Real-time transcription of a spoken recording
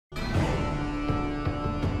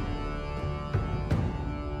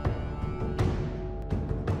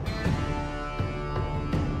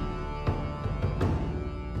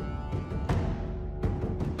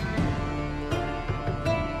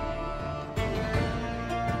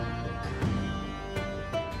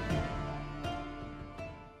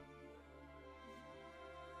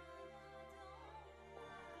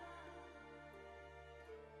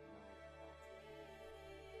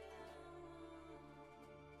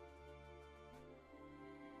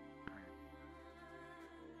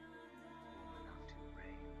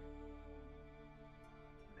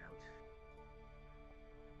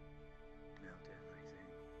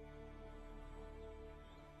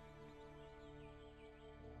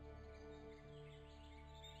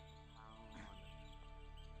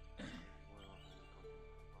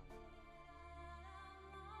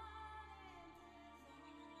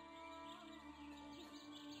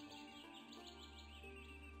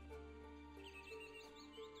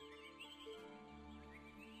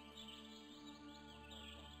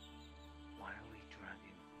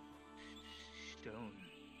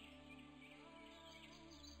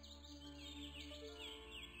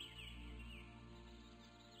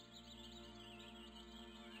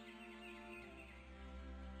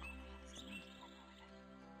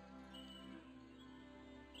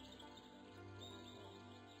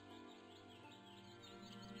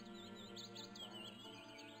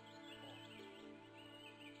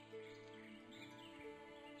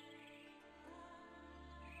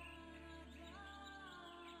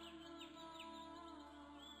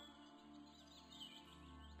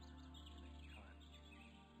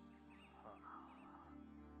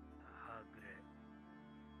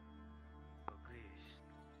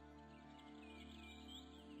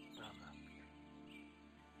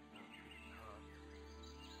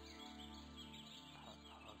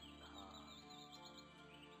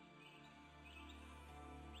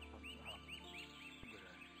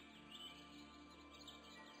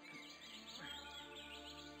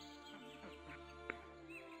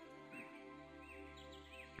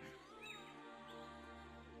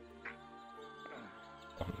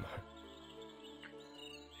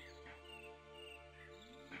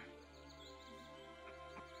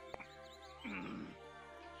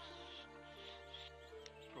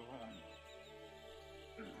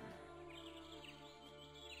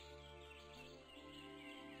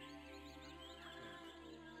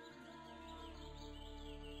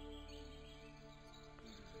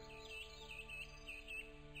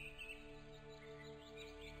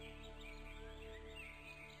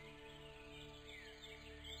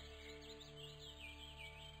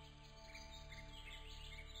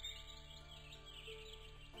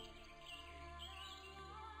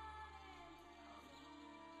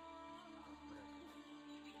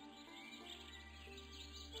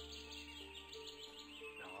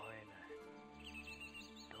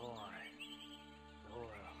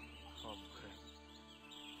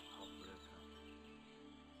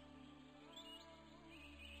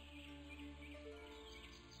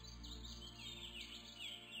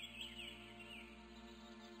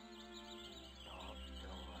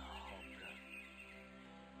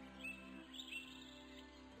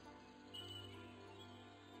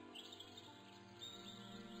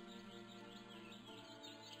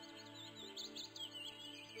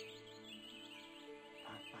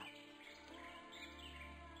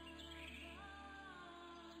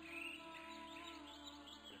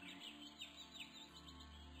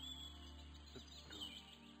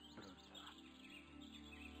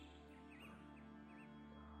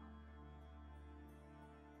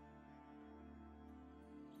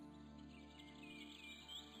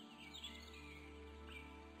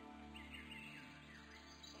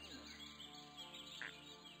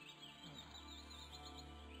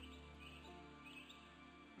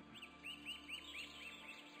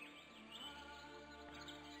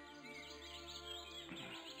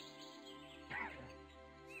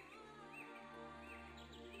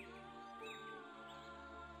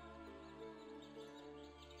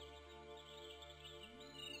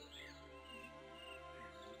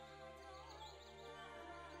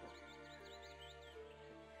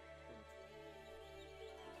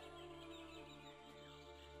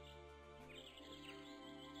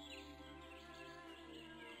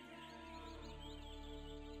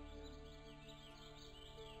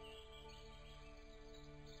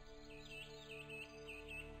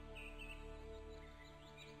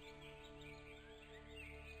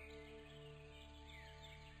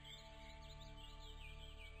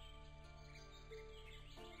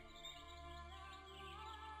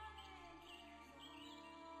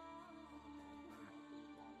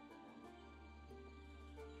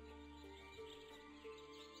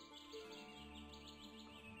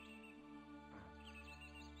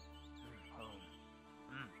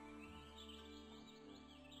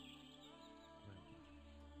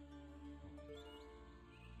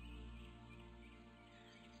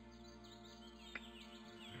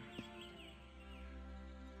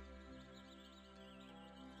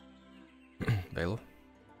Baylor?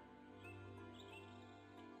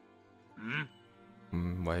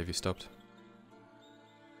 Why have you stopped?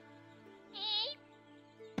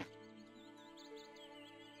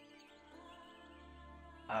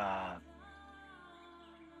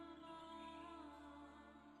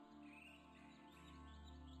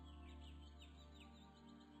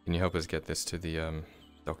 Can you help us get this to the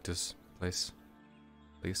doctor's place,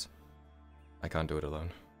 please? I can't do it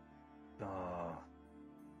alone.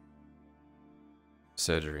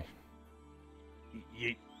 Surgery.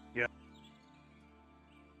 Yeah.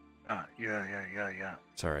 Yeah.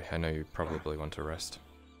 Sorry, I know you probably want to rest.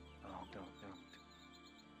 Oh, don't.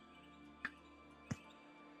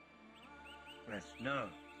 Rest. No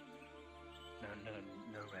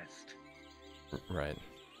rest. Right.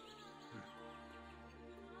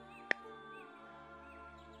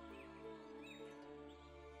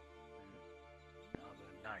 Another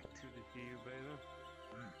night. Good to see you, Baylor.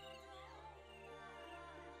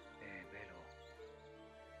 Hey, Baylor.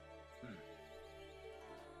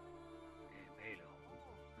 Hey, Baylor.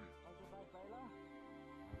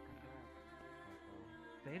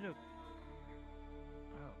 Baylor.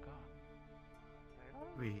 Oh, God.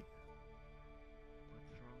 Wait.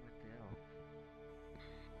 What's wrong with the elf?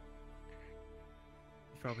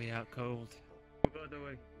 He's probably out cold. By the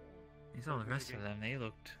way. He's all the rest of them, they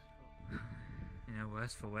looked,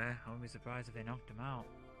 worse for wear. I wouldn't be surprised if they knocked him out.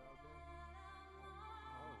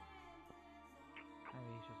 Maybe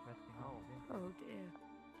he's just resting up. Oh dear.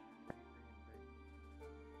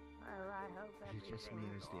 Well, I hope He's just me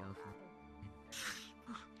as the elf.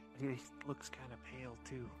 He looks kind of pale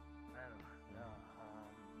too.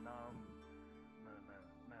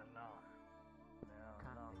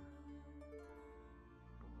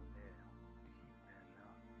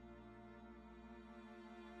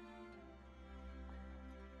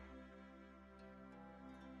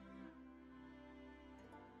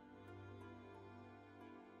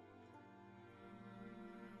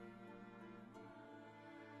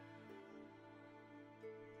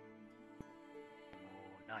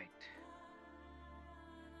 Night.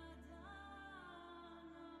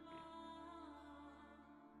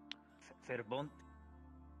 Verbond?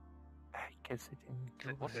 I guess it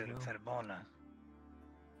didn't go well. Verbona.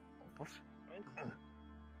 What?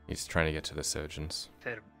 He's trying to get to the surgeons.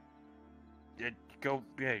 Go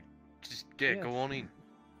on in.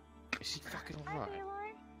 Is he fucking alright?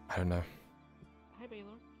 I don't know. Hi,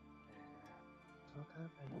 Baylor.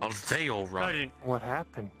 Are they alright? What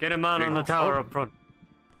happened? Get a man on the tower up front.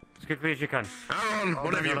 As quickly as you can. Aaron,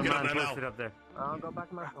 whatever you get up there now. Posted up there. I'll go back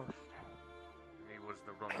to my post. He was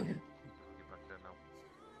the runner. Get back there now.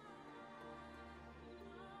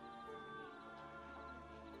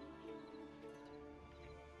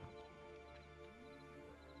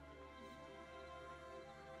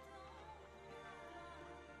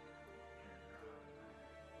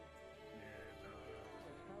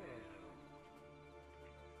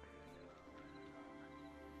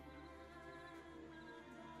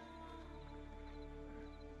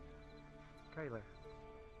 Kyler.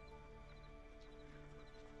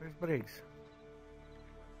 Where's Briggs?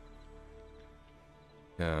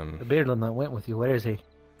 The beardlin that went with you, where is he?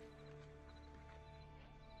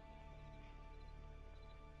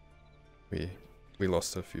 We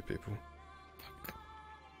lost a few people.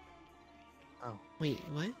 Oh. Wait,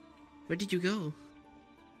 what? Where did you go?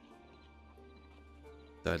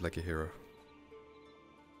 Died like a hero.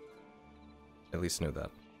 At least know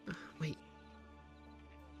that. Wait.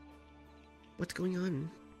 What's going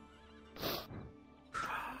on?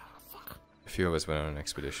 A few of us went on an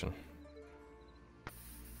expedition.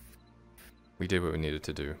 We did what we needed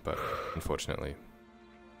to do, but unfortunately,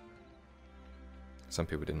 some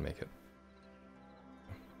people didn't make it.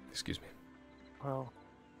 Excuse me. Well.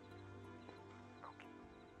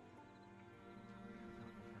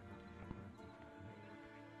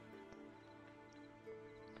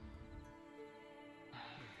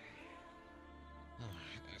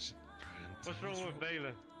 What's wrong with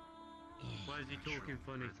Baylor? Why is he talking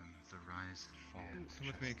funny? The rise and fall. Come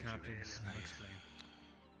with me, Captain. I'll explain.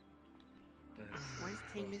 Why is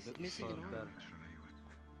Tay missing an arm?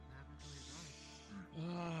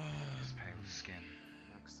 His pale skin.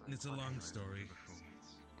 It's a long story.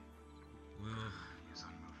 Well, He is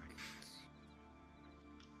unmoving.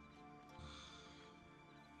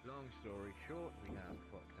 Long story short, we got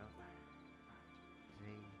fucked up.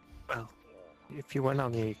 Well, if you went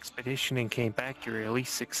on the expedition and came back, you were at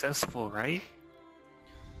least successful, right?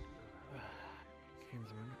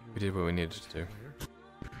 We did what we needed to do.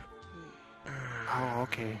 Oh,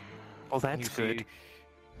 okay. Well, that's good.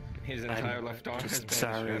 His entire left arm has been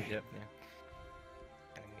sorry.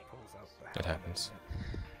 stripped. It happens.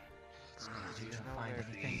 Did you find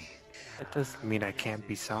anything? That doesn't mean I can't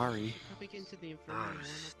be sorry. Probably get into the infirmary.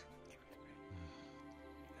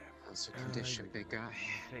 That's a condition, big guy.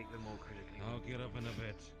 Take them more critically. I'll get up in a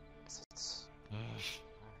bit. It's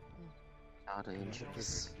not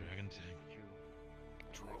injuries. Dragon tank.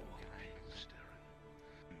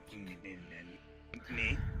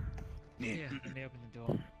 Me? Yeah, let me open the door.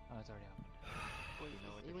 Oh, it's already open. Well, you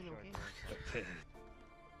know what You the went short okay?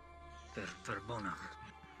 Verbona.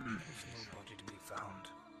 There's nobody to be found.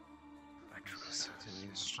 Certainly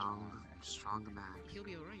a strong man. He'll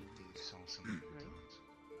be alright. Indeed, saw some Right?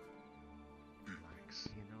 legs.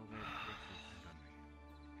 You know where the picture is on me.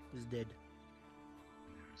 He's dead.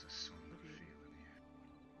 There's a somber feel in the air.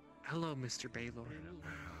 Hello, Mr. Baylor.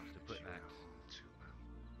 To put that, Too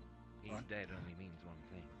well. he's dead only means one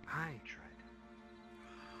thing. Hi. Tried.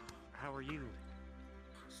 How are you?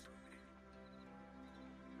 He's gonna stop you.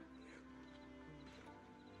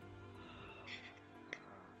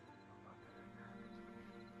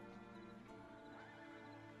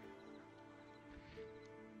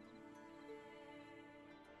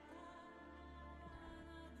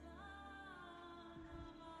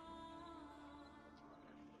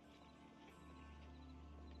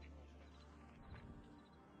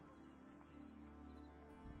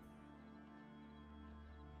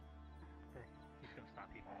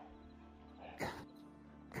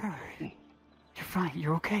 Kyler, you're fine.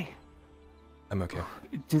 You're okay. I'm okay.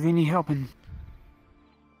 Do they need help? And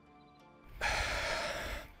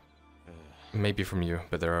Maybe from you,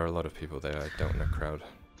 but there are a lot of people there. I don't want to crowd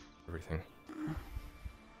everything.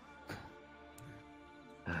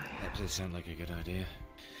 That does sound like a good idea.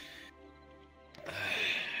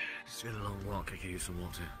 It's been a long walk. I could use some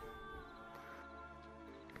water.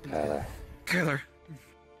 Kyler. Kyler.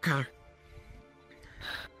 Kyler.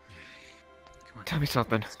 Come on. Tell me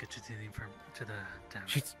something. Let's get you to the town.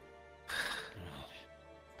 She's...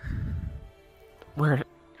 Where...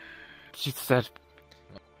 She said...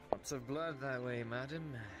 Lots of blood that way, madam.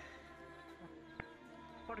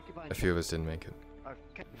 A few of us didn't make it.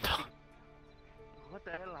 What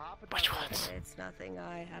the hell happened? Which ones? It's nothing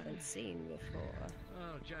I haven't seen before.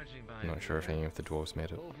 Oh, judging by I'm not sure if any of the dwarves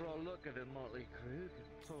made it. overall look at the motley crew,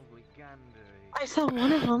 could probably gander. I saw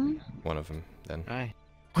one of them. One of them, then. Aye.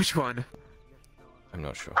 Which one? I'm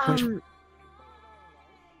not sure.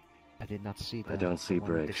 I did not see that. I don't see one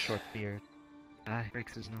with the Briggs. short beard. Aye,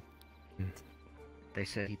 Briggs is not. Hmm. They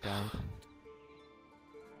said he died.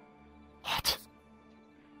 What?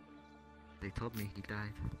 They told me he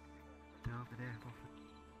died. They're over there.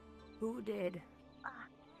 Who did?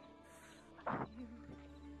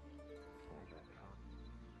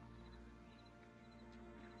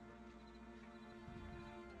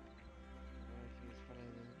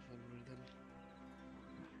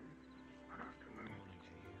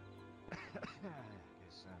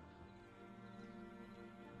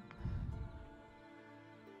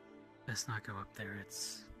 Let's not go up there.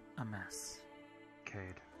 It's a mess. Cade.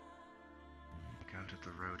 Look out at the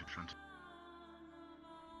road in front of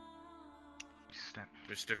Step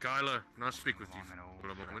Mr. Kyler, can I speak with you along an old for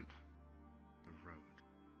a moment? The road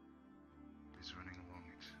is running along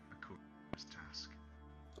it. A course task.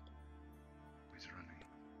 Is running.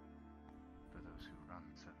 For those who run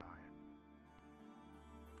set by it.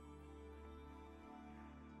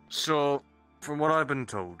 So, from what I've been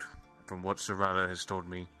told, from what Serrata has told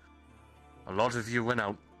me, a lot of you went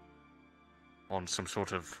out on some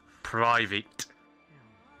sort of private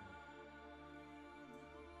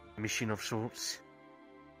mission of sorts.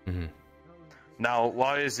 Mm-hmm. Now,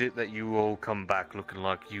 why is it that you all come back looking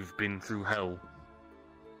like you've been through hell?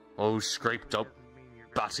 All scraped up,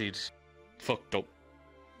 battered, fucked up,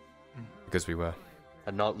 Because we were.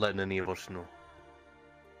 and not letting any of us know.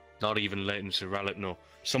 Not even letting Sir Rallet know.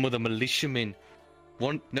 Some of the militiamen,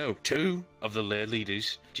 two of the lair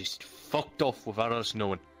leaders just fucked off without us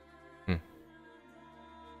knowing. Hmm.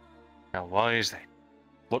 Now, why is that?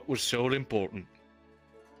 What was so important?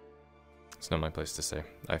 It's not my place to say.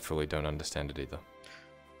 I fully don't understand it either.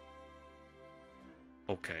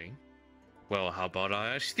 Okay. Well, how about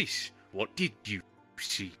I ask this? What did you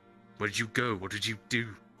see? Where did you go? What did you do?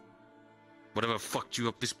 Whatever fucked you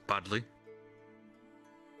up this badly?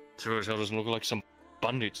 Sure as hell doesn't look like some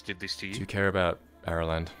bandits did this to you. Do you care about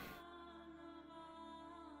Ireland?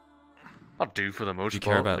 I do for the most Do you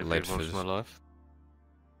part. care about Lived here most of Ledford? my life.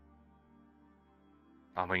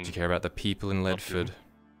 I mean, Do you care about the people in Not Ledford? too.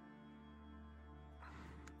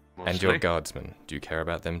 And your mostly. guardsmen? Do you care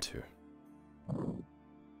about them too?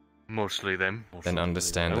 Mostly them. Then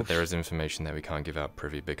understand that there is information that we can't give out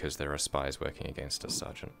privy because there are spies working against us,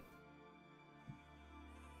 Sergeant.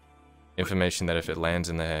 Information that if it lands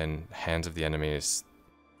in the hands of the enemy is...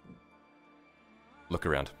 Look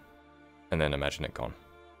around. And then imagine it gone.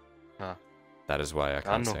 Ah. That is why I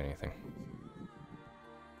can't know. say anything.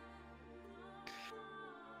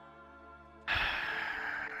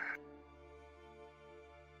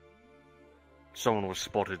 Someone was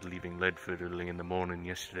spotted leaving Ledford early in the morning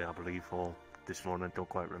yesterday, I believe, or this morning, don't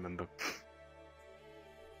quite remember.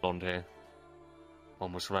 Blonde hair.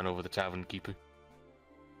 Almost ran over the tavern keeper.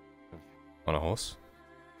 On a horse?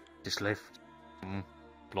 Just left.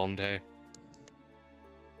 Blonde hair.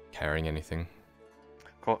 Carrying anything?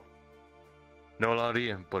 No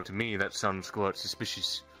idea, but to me that sounds quite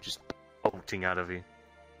suspicious. Just bolting out of here.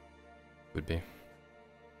 Would be.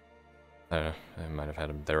 I don't know. They might have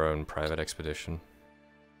had their own private expedition.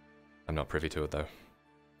 I'm not privy to it, though.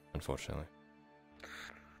 Unfortunately.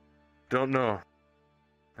 Don't know.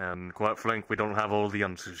 And quite frank, we don't have all the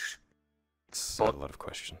answers. It's a lot of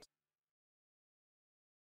questions.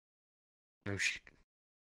 No shit.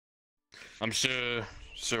 I'm sure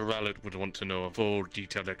Sir Rallet would want to know a full,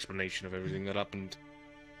 detailed explanation of everything that happened.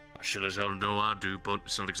 I sure as hell know I do, but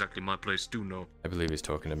it's not exactly my place to know. I believe he's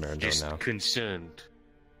talking to Mirandel Just now. concerned.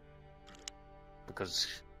 Because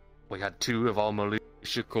we had two of our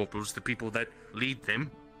militia corporals, the people that lead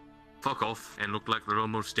them, fuck off and look like they're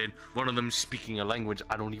almost dead. One of them speaking a language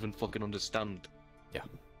I don't even fucking understand. Yeah.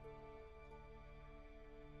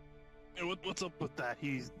 Hey, what's up with that?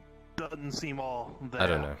 He doesn't seem all there. I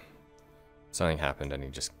don't know. Something happened and he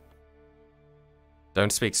just...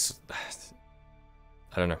 Don't speak...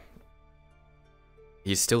 I don't know.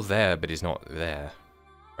 He's still there, but he's not there.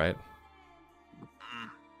 Right?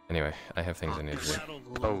 Anyway, I have things I need to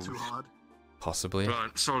do. Possibly.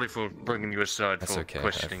 Right, sorry for bringing you aside That's for okay.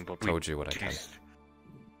 questioning, I've but told you what I can.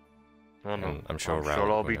 I know. I'm sure I'm Ralph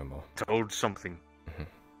sure I'll will be know more. told something.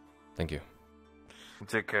 Thank you.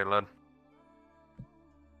 Take care, lad.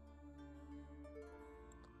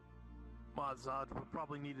 Zod, we're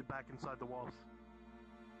probably needed back inside the walls.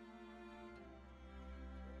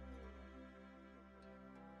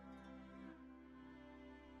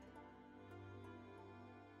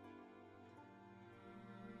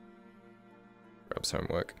 Rob's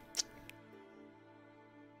homework.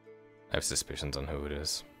 I have suspicions on who it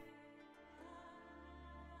is.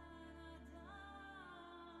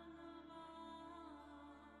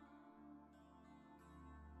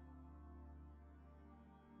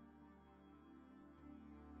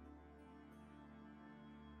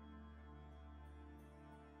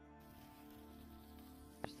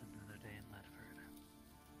 Just another day in Ledford.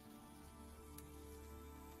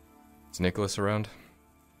 Is Nicholas around?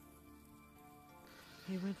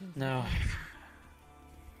 He went into No.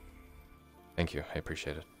 Thank you, I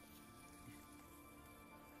appreciate it.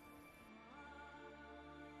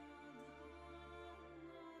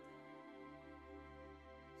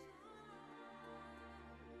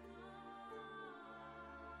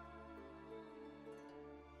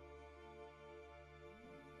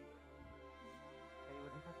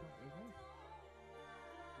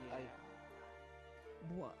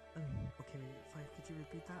 What? Okay, sorry, could you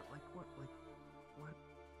repeat that? Like, what? Like, what?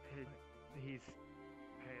 He's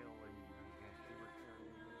pale and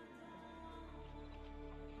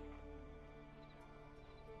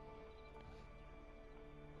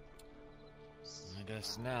I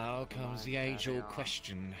guess now comes the age-old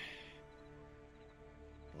question.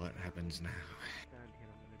 What happens now?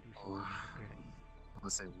 Oh,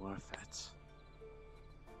 was it worth it?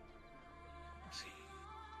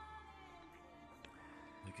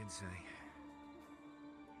 I can say.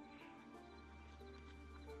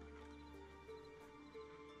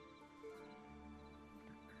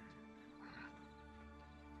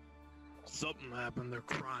 Something happened, they're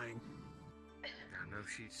crying. I know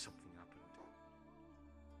something happened.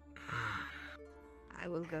 I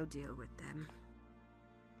will go deal with them.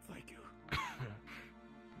 Thank you.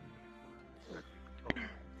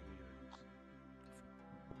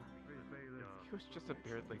 he was just a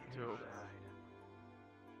beardling too.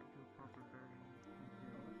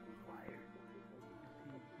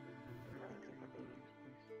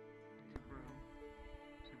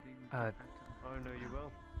 Oh no, you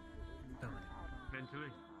will.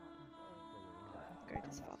 Mentally.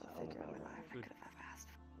 Greatest father figure in my life I could have ever asked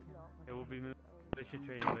for. It will be militia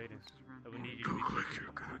training later. I will need you to be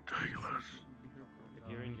careful. If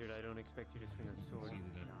you're injured, I don't expect you to swing a sword.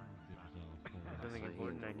 Something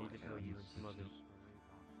important I need to tell you and some others.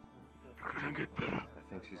 I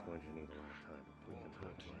think she's going to need a lot of time. We can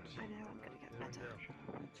talk to her. I know I'm gonna get better.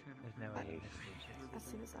 There's no way. As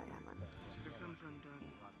soon as I am,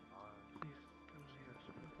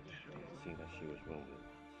 See that she was wounded.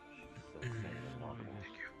 She's still standing and walking.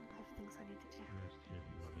 I've things I need to do.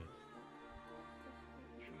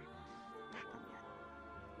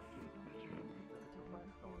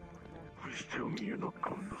 Please tell me you're not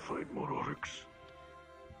going to fight more Oryx.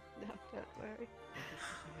 No, don't worry.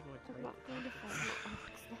 I'm not going to fight more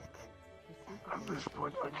orcs, Nick. At this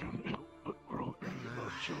point, I can't help but roll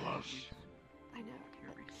about your loss. I know,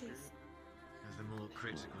 but please. As the more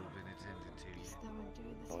critical have been attended to. Please, no, I'm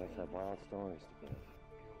doing this. Always have wild stories to give.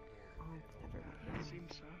 Everybody.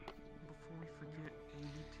 Seems so. Before we forget, we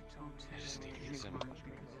need to talk to I just need to get some because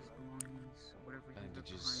his belongings, whatever he left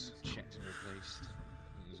bandages behind is checked and replaced.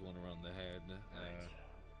 There's one around the head,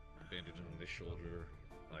 bandage on the shoulder,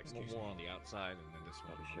 like more on the outside, and then this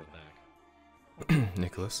one on the back.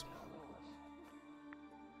 Nicholas?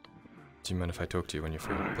 Do you mind if I talk to you when you're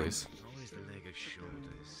free, please? Always the leg of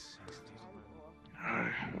shoulders.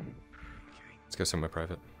 Let's go somewhere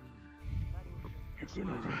private. You're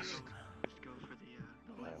gonna rest.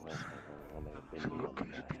 I'm not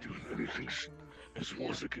going to be doing anything as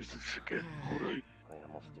music as this again, alright? I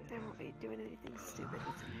won't be doing anything stupid.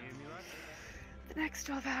 The next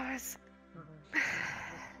 12 hours. As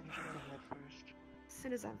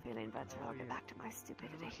soon as I'm feeling better, I'll get back to my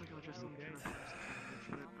stupidity.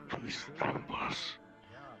 Please don't pass.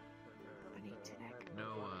 I need to, Nick.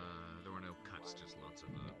 No, there were no cuts, just lots of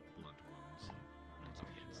blunt wounds. Lots of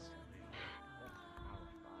hits.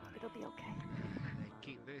 It'll be okay.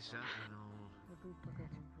 Keep this up and I'll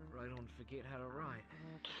right on forget how to write.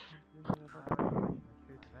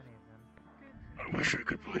 I wish I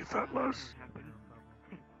could believe that, lass.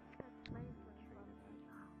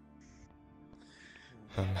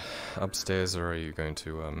 Upstairs, or are you going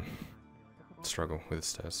to struggle with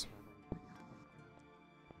stairs?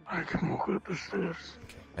 I can walk up the stairs.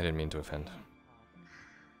 Okay, I didn't mean to offend.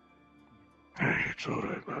 Hey, it's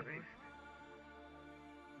alright, man.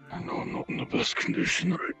 I know I'm not in the best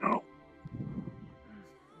condition right now.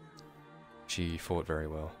 She fought very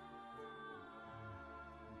well.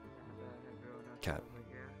 Cat.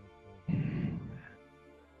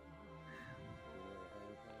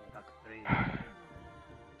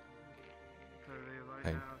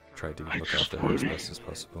 I tried to look after her as best as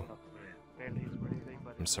possible.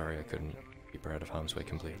 I'm sorry I couldn't keep her out of harm's way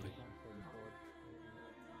completely.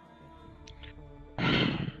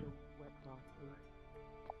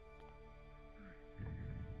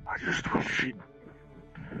 I just wish she'd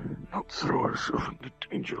not throw herself into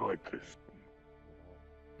danger like this.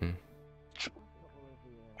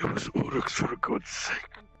 It was Oryx, for God's sake.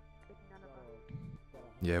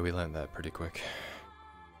 Yeah, we learned that pretty quick.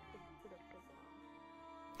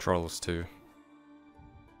 Trolls too.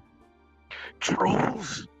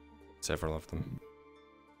 Trolls? Several of them.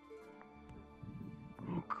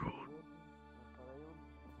 Oh God.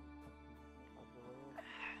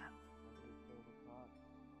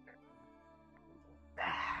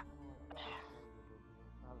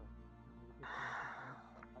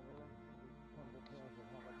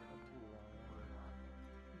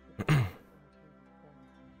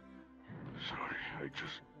 Sorry, I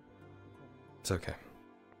just... It's okay.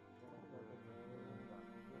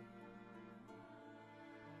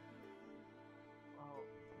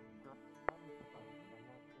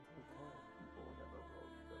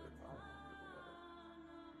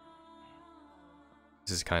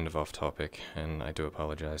 This is kind of off topic, and I do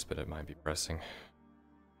apologize, but it might be pressing.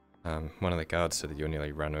 One of the guards said that you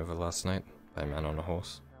nearly ran over last night by a man on a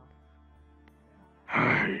horse.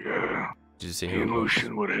 Did you see me who and it was?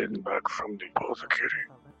 Lucian were heading back from the apothecary.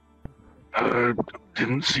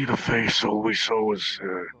 Didn't see the face, all we saw was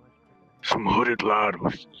some hooded lad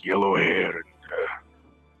with yellow hair and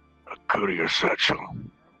a courier satchel.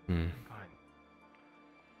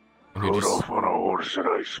 Rode off on a horse at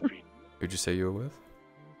high speed. Who'd you say you were with?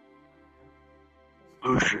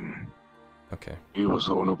 Lucian. Okay. He was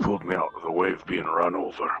the one who pulled me out of the way of being run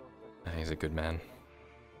over. He's a good man.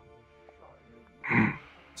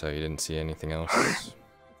 So you didn't see anything else?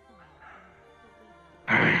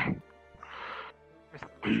 It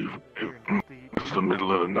was the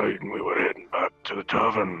middle of the night and we were heading back to the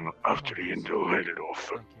tavern after the intel headed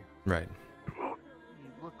off. Right. You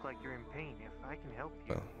look like you're in pain. If I can help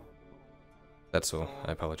you. Well, that's all.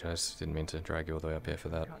 I apologize. Didn't mean to drag you all the way up here for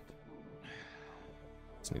that.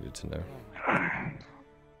 Just needed to know.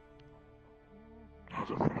 Not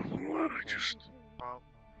a problem, lad. I just...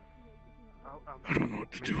 I don't know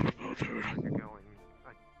what to do about her. You're going.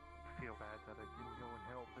 I feel bad that I didn't go and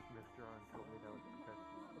help, but Miss John told me that was the best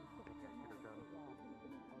thing I could have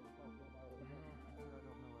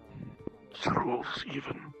done. Trolls,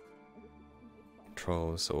 even.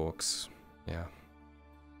 Trolls, orcs. Yeah.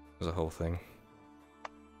 It was a whole thing.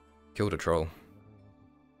 Killed a troll.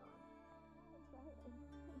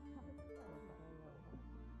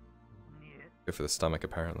 Good for the stomach,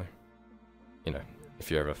 apparently. You know,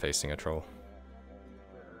 if you're ever facing a troll.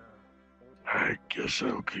 I guess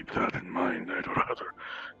I'll keep that in mind. I'd rather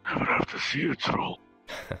never have to see a troll.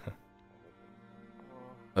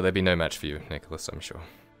 Well, they'd be no match for you, Nicholas, I'm sure.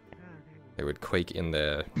 They would quake in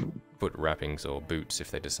their foot wrappings or boots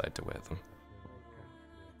if they decide to wear them.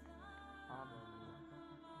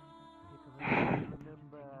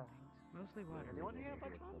 Mostly water. Anyone here by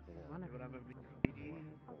chance?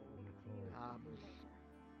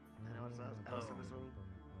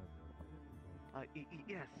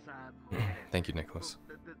 Yes, Thank you, Nicholas.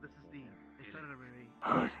 this is the itinerary.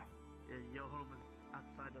 Your home is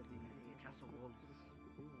outside of the castle walls.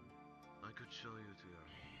 I could show you to your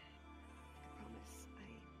Promise,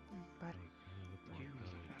 But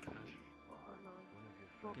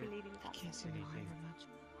won't be leaving that. can't see anything.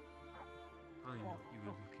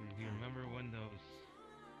 You remember when those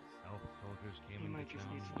elf soldiers came into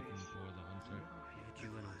town looking for the hunter?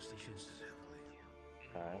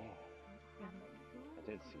 I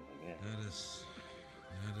did see them, yeah. That is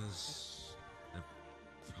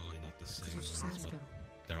probably not the same ones, but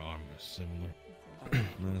their armor is similar.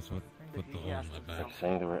 That's what put the hole in my back. Like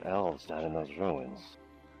saying there were elves down in those ruins.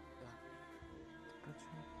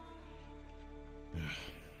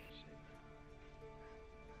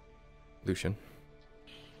 Lucian,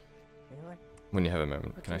 when you have a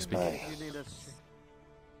moment, can I speak?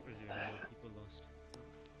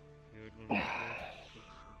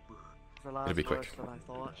 It'll be quick.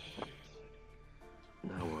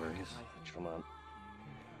 No worries. Come on.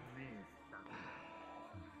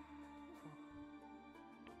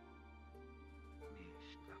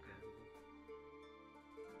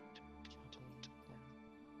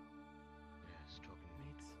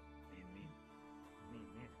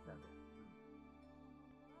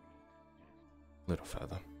 A little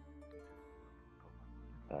further.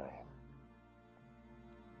 Aye.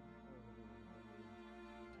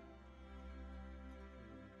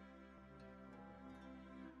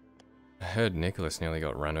 I heard Nicholas nearly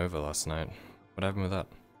got run over last night. What happened with that?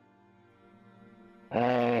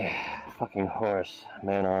 Fucking horse.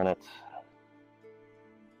 Man on it.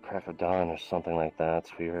 Crack of dawn or something like that.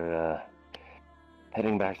 We were,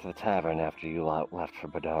 heading back to the tavern after you lot left for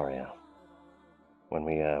Badaria. When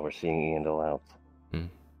we, were seeing Ian out.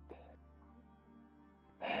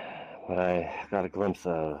 What I got a glimpse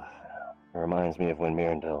of reminds me of when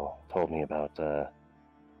Mirandil told me about,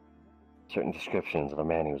 certain descriptions of a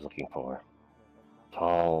man he was looking for.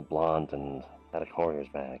 Tall, blonde, and had a courier's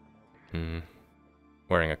bag.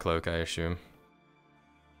 Wearing a cloak, I assume.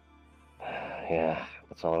 Yeah,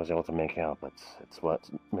 that's all I was able to make out, but it's what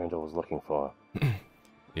Mirandil was looking for. You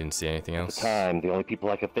didn't see anything else? At the time, the only people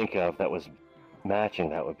I could think of that was matching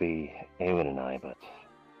that would be Awen and I, but...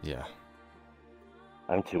 Yeah.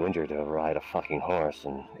 I'm too injured to ride a fucking horse,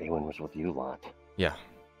 and Awen was with you lot. Yeah.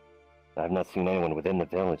 I've not seen anyone within the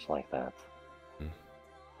village like that.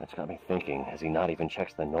 That's got me thinking, has he not even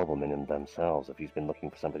checked the noblemen in themselves if he's been looking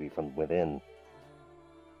for somebody from within?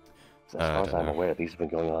 As far as I'm aware, these have been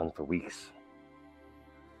going on for weeks.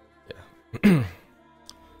 Yeah.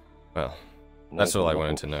 Well, that's all I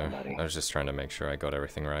wanted to know. I was just trying to make sure I got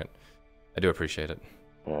everything right. I do appreciate it.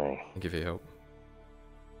 Aye. Thank you for your help.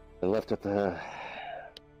 They left it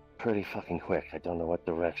pretty fucking quick. I don't know what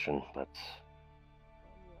direction, but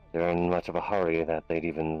they're in much of a hurry that they'd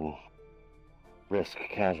even risk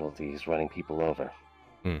casualties running people over.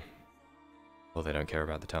 Well, they don't care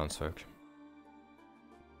about the townsfolk.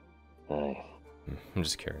 Aye. I'm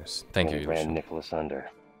just curious. Thank you, Ran Lucian. Nicholas under.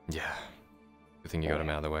 Yeah. Good thing you got him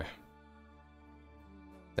out of the way.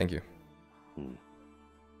 Thank you. We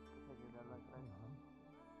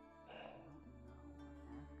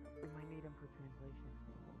might need him for translation.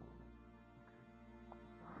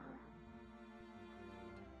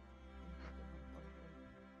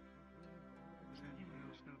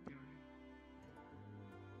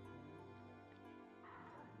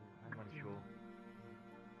 I'm unsure.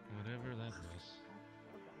 Whatever that was.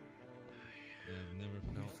 I've never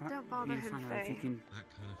felt Don't bother him, find out if you Faye. can. That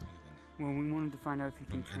kind of feeling. Well, we wanted to find out if you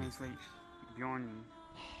can From anything. translate Bjorn.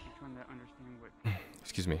 I'm trying to understand what.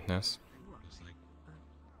 Excuse me, nurse.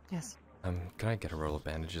 Yes. Can I get a roll of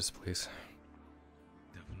bandages, please?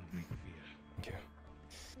 Definitely fear. Thank you.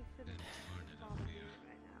 Incarnate fear.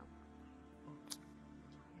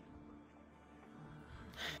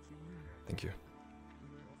 Thank you.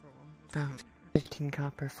 About 15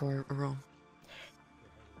 copper for a roll.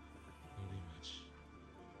 Pretty much.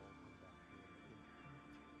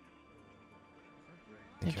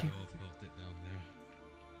 Thank you. We all felt it down there.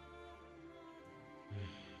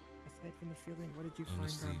 Aside from the feeling, what did you find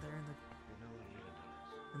Honestly, down there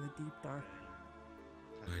in the deep dark?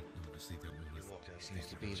 I honestly don't want to. Seems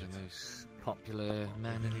to be the most popular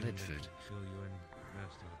man in Lidford. Fill you in,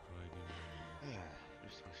 Master. Yeah,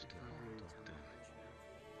 you're supposed to talk to him.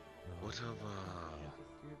 What of,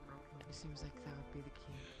 It seems like that would be the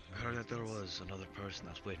key. I heard that there was another person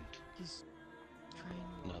that went. He's trying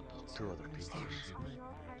Not to two other people. understand us,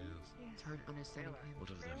 but it's hard understanding him. What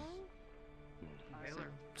of them?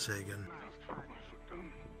 So, Say again.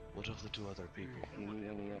 What of the two other people? One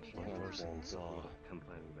person saw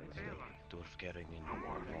dwarf getting in a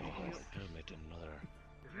pyramid and another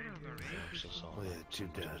also saw Oh yeah, two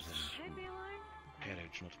deaths.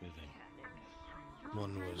 carriage not moving.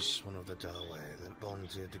 One was one of the Drow that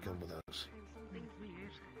volunteered to come with us.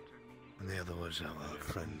 And the other was our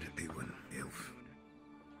friend Ewan, the elf.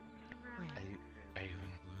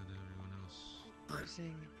 I'm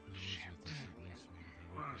saying...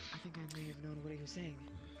 I think I may have known what he was saying.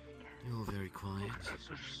 You're very quiet.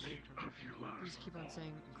 You just keep on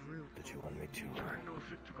saying group. Did you want me to?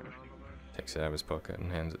 Takes it out of his pocket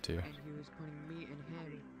and hands it to you. And he was pointing me and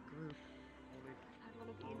him, group.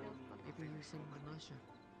 Maybe he was saying militia.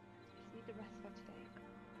 See the rest for today.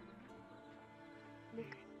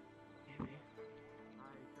 Look.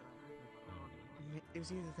 It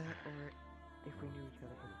was either that or if we knew each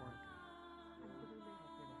other before.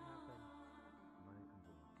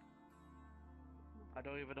 I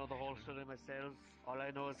don't even know the whole story myself. All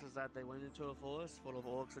I know is that they went into a forest full of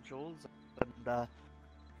orcs and trolls, and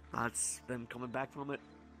that's them coming back from it.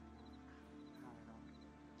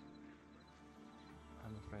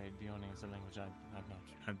 I'm afraid Dione is a language I've not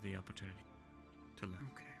had the opportunity to learn.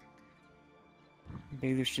 Okay.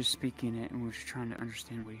 Baylor's just speaking it, and we're just trying to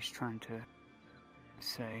understand what he's trying to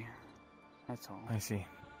say. That's all. I see.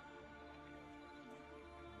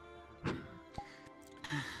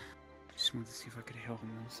 Just wanted to see if I could help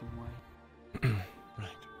him in some way.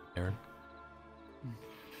 Right. Aaron?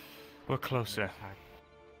 We're closer.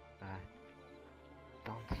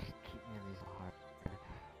 Don't keep me in these hard.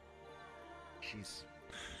 She's...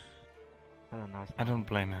 I don't know. I don't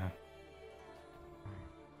blame her.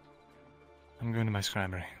 I'm going to my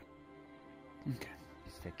scribery. Okay.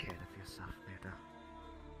 Just take care of yourself later.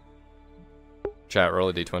 Chat, roll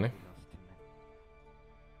a d20.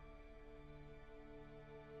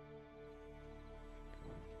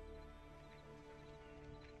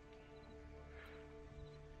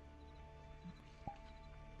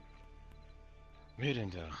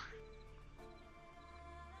 Miranda.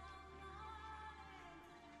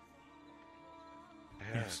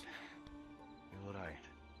 Yes. You're right.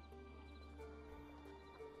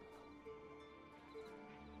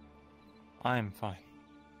 I am fine.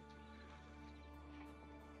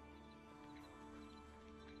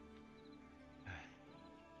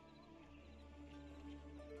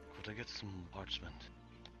 Could I get some parchment?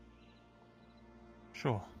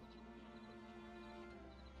 Sure.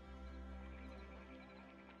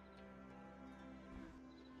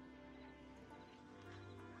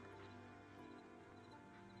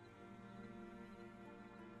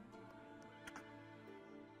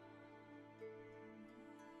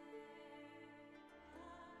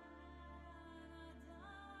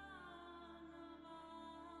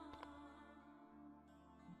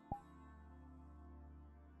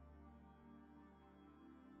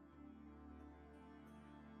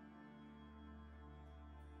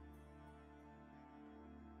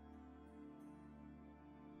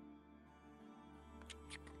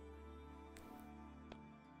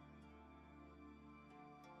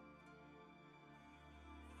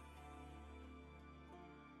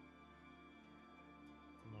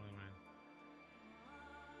 Morning, man.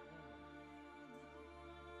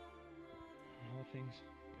 How are things?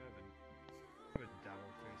 You have a dour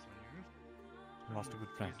face on yours. Lost a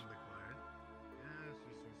good friend. Reasonably quiet. Yeah, it's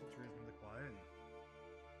reasonably quiet.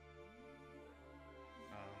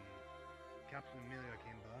 Captain Amelia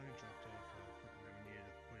came by and dropped off everything that we needed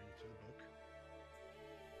to put into the book.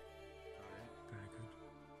 Alright. Very good.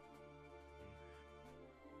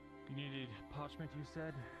 You needed parchment, you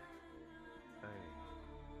said?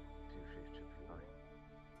 Two shifts should be fine.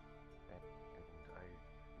 And I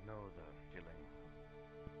know the killing,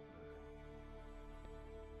 losing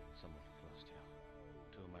someone close to you,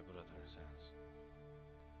 to my brother's hands.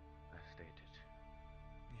 I stated.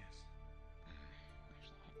 Yes.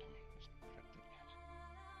 There's not a door that's protected yet.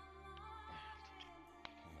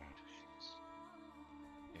 Congratulations.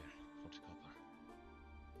 Here, 40 copper.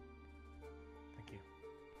 Thank you.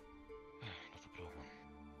 Not a problem.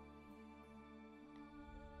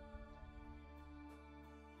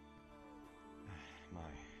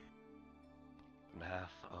 On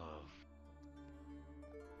behalf of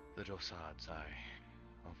the Drosads, I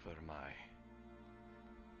offer my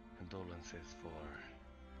condolences for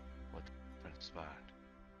what transpired.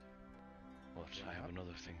 But I have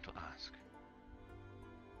another thing to ask.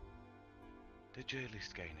 Did you at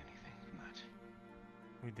least gain anything from that?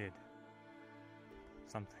 We did.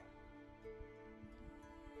 Something.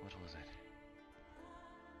 What was it?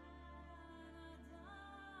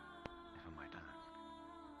 If I might ask.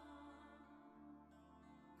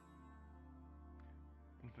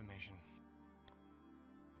 Information.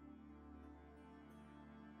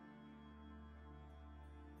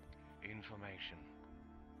 Information.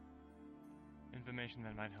 Information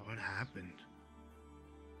that might help. What happened?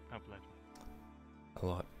 Help Legend. A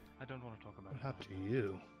lot. I don't want to talk about What it. happened to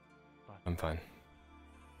you? But I'm fine.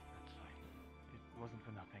 that's fine. It wasn't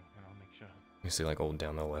for nothing, and I'll make sure. You see, like, all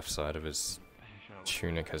down the left side of his Sure.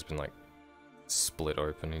 tunic has been, like, split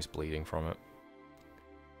open. He's bleeding from it.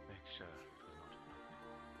 Make sure it was not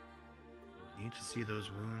nothing. You need to see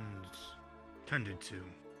those wounds tended to.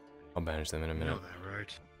 I'll bandage them in a You minute. know that, right?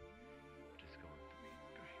 Just going to be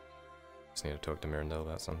great. Just need to talk to Mirandel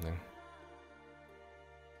about something.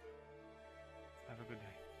 Have a good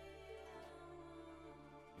day.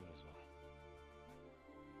 You as well.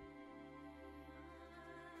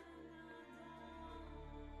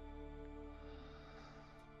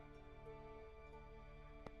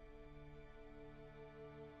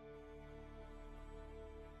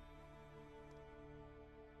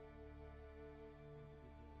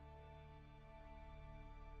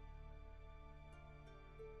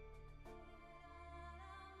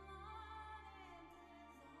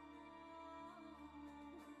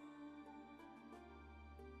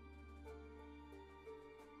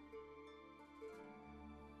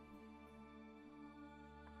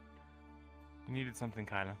 You needed something,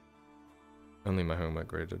 Kyler. Only my homework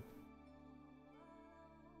graded.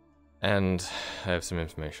 And I have some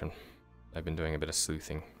information. I've been doing a bit of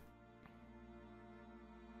sleuthing.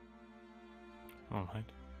 Alright.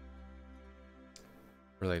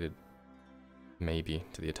 Related, maybe,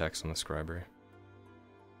 to the attacks on the scribery.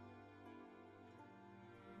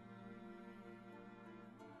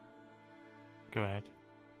 Go ahead.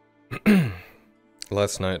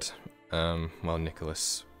 Last night, while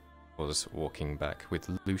Nicholas was walking back with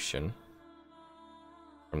Lucian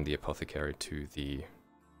from the apothecary to the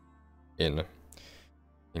inn,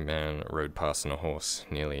 a man rode past on a horse,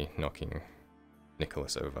 nearly knocking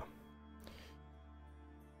Nicholas over.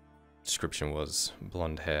 Description was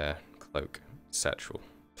blonde hair, cloak, satchel,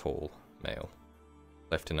 tall, male.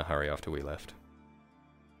 Left in a hurry after we left.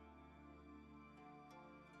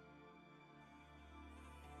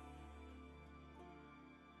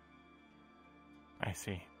 I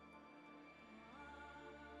see.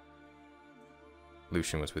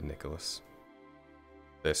 Lucian was with Nicholas.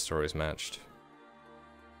 Their stories matched.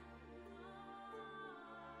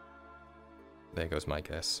 There goes my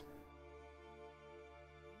guess.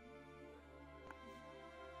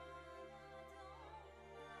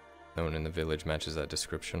 No one in the village matches that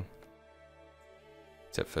description.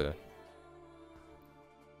 Except for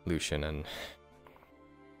Lucian and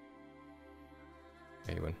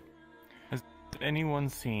Awen. Has anyone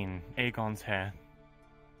seen Aegon's hair?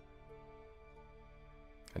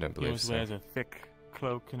 I don't He believe always so. wears a thick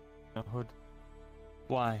cloak and a hood.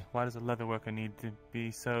 Why? Why does a leatherworker need to be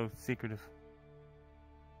so secretive?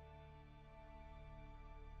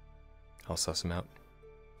 I'll suss him out.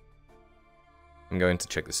 I'm going to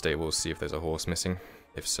check the stables, see if there's a horse missing.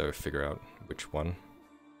 If so, figure out which one.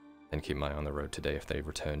 And keep my eye on the road today if they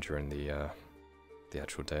return during the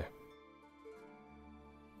actual day.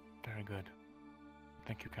 Very good.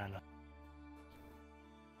 Thank you, Kyler.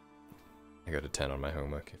 I got a 10 on my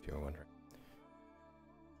homework, if you were wondering.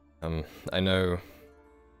 I know...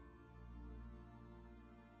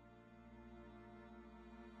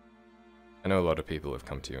 I know a lot of people have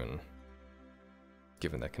come to you and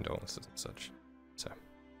given their condolences and such, so...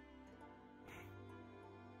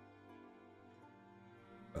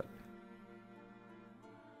 But...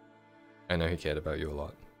 I know he cared about you a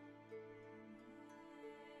lot.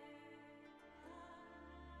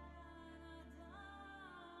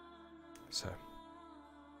 So...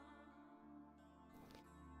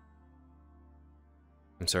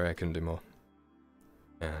 I'm sorry I couldn't do more.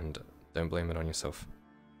 And don't blame it on yourself.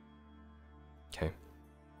 Okay?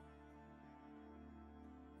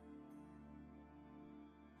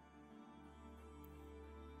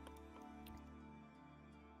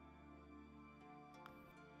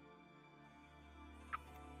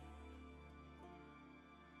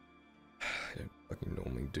 I don't fucking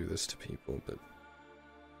normally do this to people, but...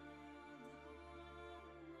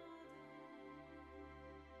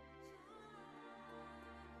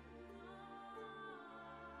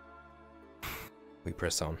 we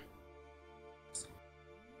press on.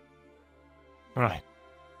 Right.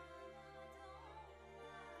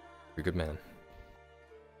 You're a good man.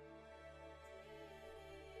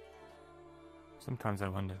 Sometimes I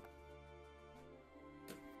wonder.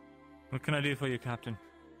 What can I do for you, Captain?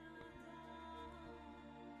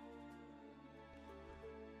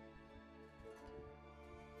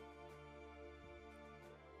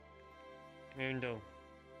 Mirindo,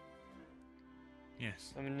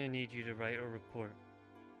 Yes. I'm gonna need you to write a report.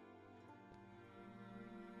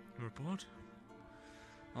 A report?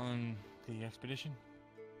 On the expedition?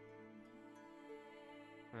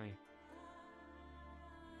 Aye.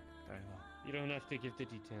 Very well. You don't have to give the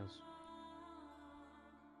details.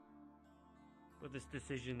 But this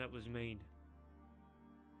decision that was made,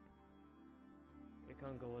 it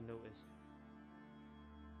can't go unnoticed.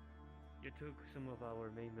 You took some of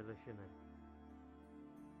our main militiamen,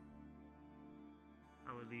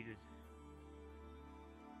 our leaders,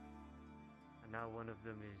 and now one of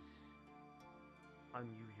them is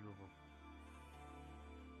unusual.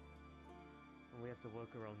 And we have to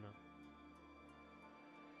work around that.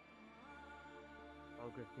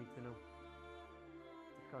 August needs to know.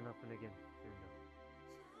 It can't happen again soon now.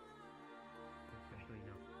 Especially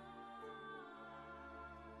now.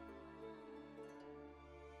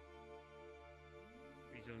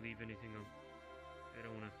 Please don't leave anything out. I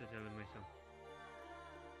don't want to have to tell him myself.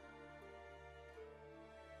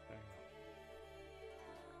 Very well.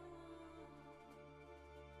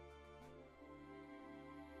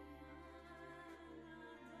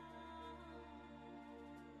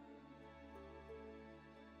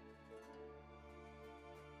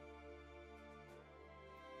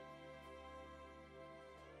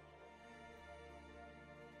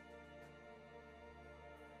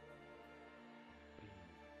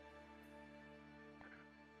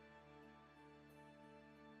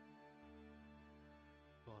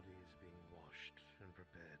 Body is being washed and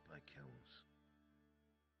prepared by kilns.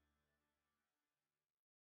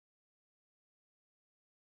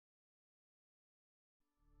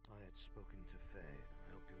 I had spoken to Faye.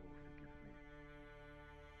 I hope you will forgive me.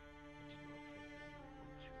 I did not think that you would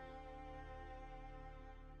want to.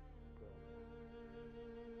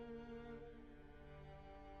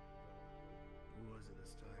 Who was it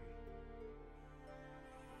this time?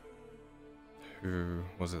 Who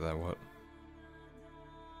was it that what?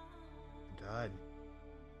 Died.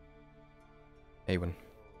 Awen.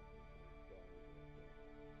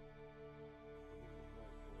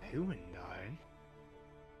 Ewan died?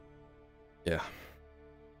 Yeah.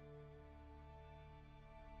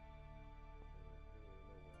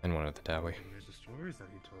 And one of the Dowie. There's the stories that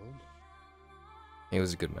he told. He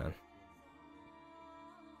was a good man.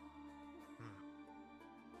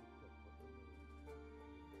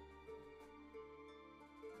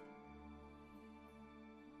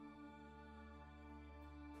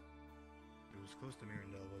 He was close to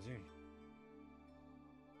Mirandel, was he?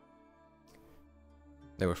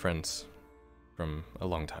 They were friends from a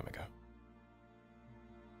long time ago.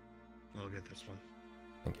 I'll get this one.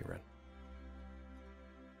 Thank you, Red.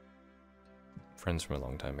 Friends from a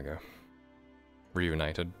long time ago.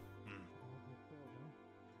 Reunited.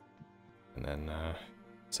 And then,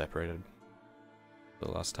 separated.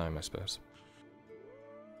 The last time, I suppose.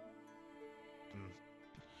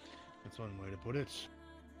 That's one way to put it.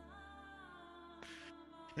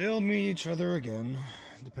 They'll meet each other again,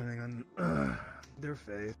 depending on their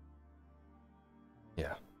faith.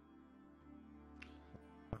 Yeah.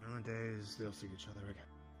 One of the days, they'll see each other again.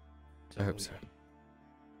 I hope so.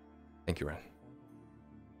 Thank you, Ren.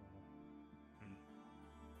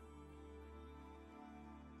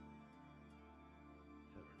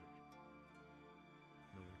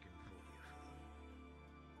 No one can fault you for that.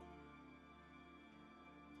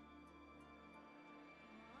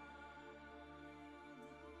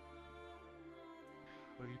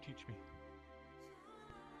 What do you teach me?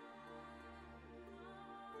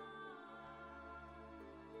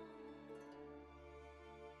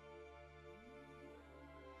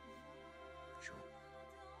 Sure.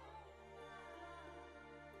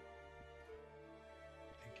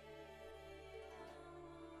 Thank you.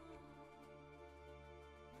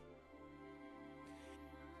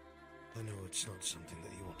 I know it's not something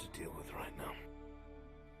that you want to deal with right now.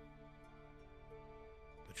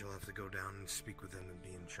 But you'll have to go down and speak with them and be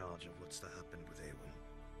in charge of what's to happen with Awen.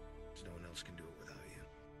 Because no one else can do it without you.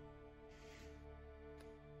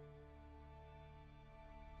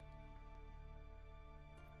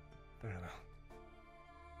 Very well.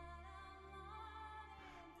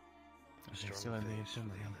 A I strong still have the face for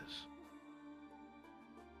assembly. the others.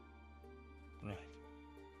 Right.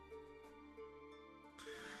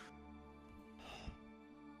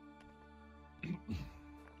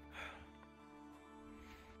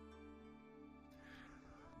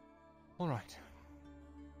 All right.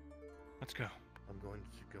 Let's go. I'm going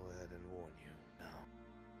to go ahead and warn you now.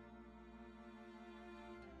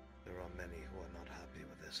 There are many who are not happy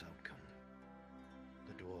with this outcome.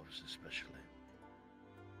 The dwarves especially.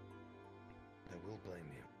 They will blame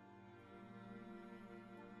you.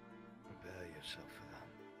 Prepare yourself for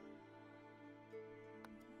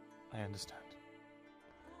that. I understand.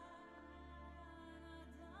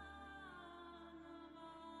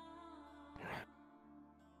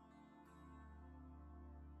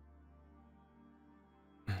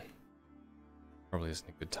 Probably isn't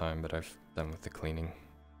a good time, but I've done with the cleaning.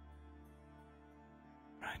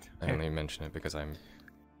 Right. I only mention it because I'm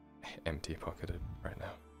empty-pocketed right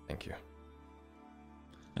now. Thank you.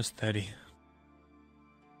 That's 30.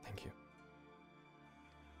 Thank you.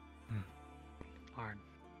 Arn.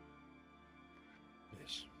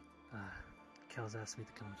 Yes. Kel's asked me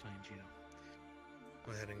to come and find you.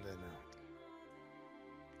 We're heading there now.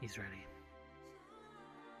 He's ready.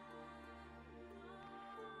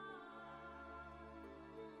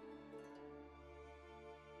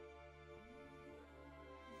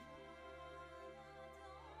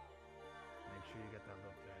 Make sure you get that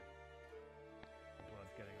looked at.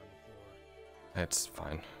 Blood's getting on the floor. It's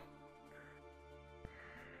fine.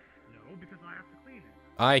 No, because I have to clean it.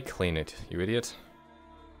 I clean it, you idiot.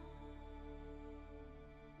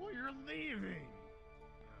 Well, you're leaving.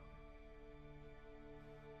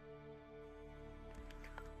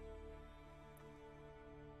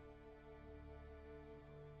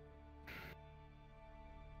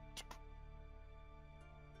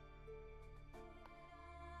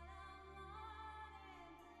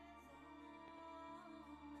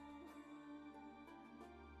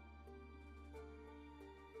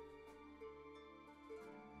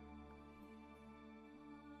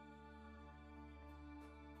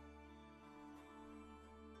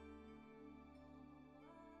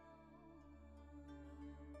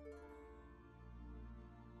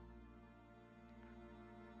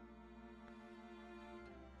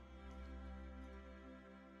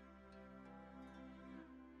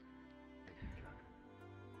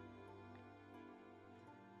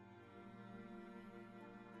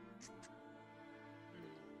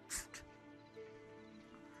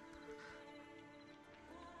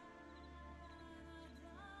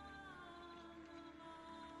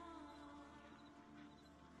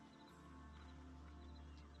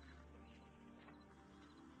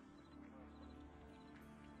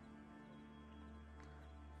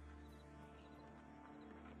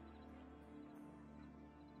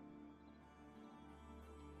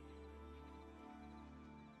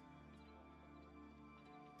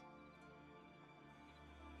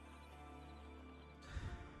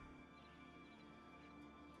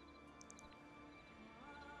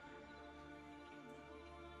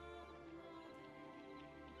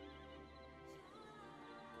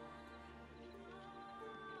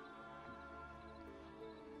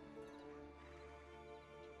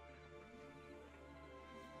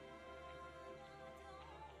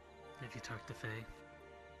 Have you talked to Faye?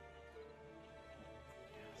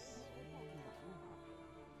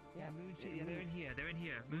 Yeah, Moon Cheese. Yeah, they're in here. They're in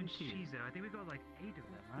here. Moon Cheese. I think we got like 8 of them,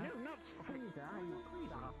 right? No, not Frida. Are you crazy?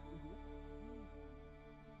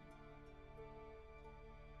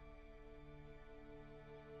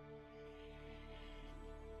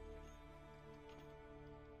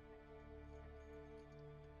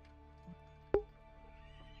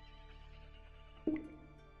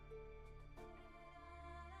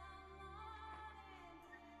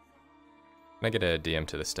 Can I get a DM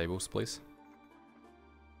to the stables, please?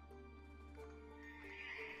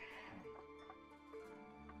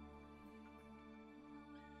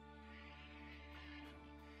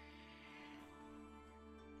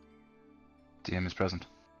 DM is present.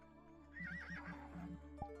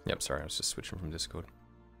 Yep, sorry, I was just switching from Discord.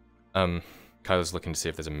 Kyler's looking to see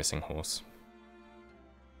if there's a missing horse.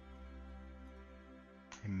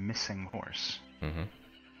 A missing horse? Mm-hmm.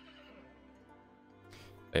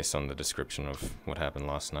 Based on the description of what happened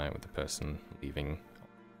last night with the person leaving.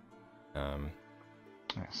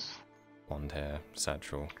 Yes. Blonde hair,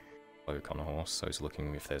 satchel, cloak on a horse. So he's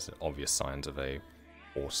looking if there's obvious signs of a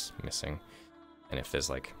horse missing. And if there's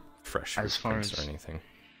like fresh footprints or anything.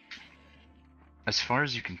 As far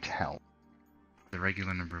as you can tell, the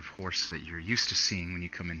regular number of horses that you're used to seeing when you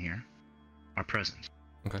come in here are present.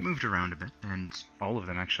 Okay. Moved around a bit, and all of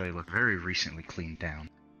them actually look very recently cleaned down.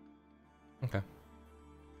 Okay.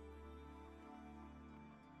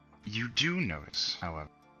 You do notice, however,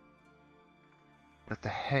 that the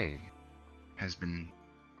hay has been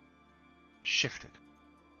shifted.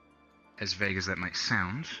 As vague as that might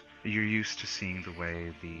sound, you're used to seeing the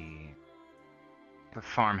way the the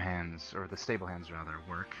farm hands, or the stable hands rather,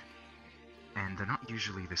 work, and they're not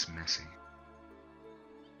usually this messy.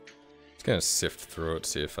 Just gonna sift through it,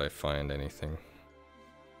 see if I find anything.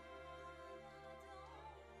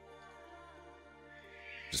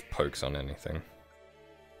 Just pokes on anything.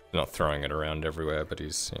 Not throwing it around everywhere, but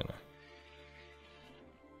he's, you know.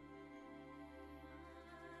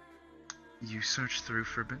 You search through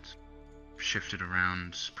for a bit, shift it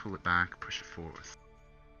around, pull it back, push it forward.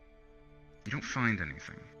 You don't find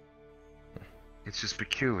anything. It's just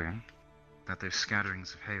peculiar that there's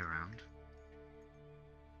scatterings of hay around.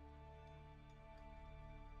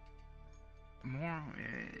 More,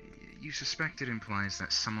 you suspect it implies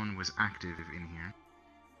that someone was active in here,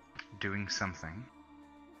 doing something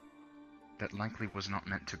that likely was not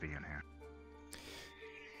meant to be in here.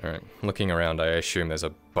 Alright, looking around, I assume there's a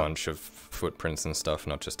bunch of footprints and stuff,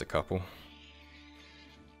 not just a couple.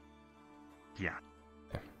 Yeah.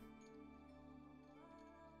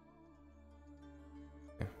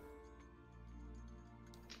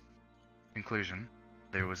 Conclusion,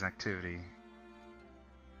 there was activity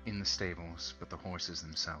in the stables, but the horses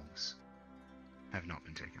themselves have not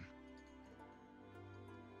been taken.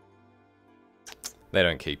 They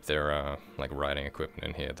don't keep their, like, riding equipment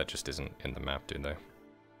in here, that just isn't in the map, do they?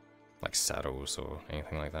 Like saddles or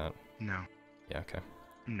anything like that? No. Yeah, okay.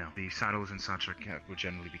 No, the saddles and such will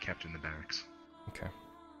generally be kept in the barracks. Okay.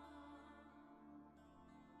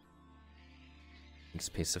 This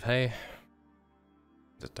piece of hay.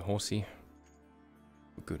 Is it the horsey?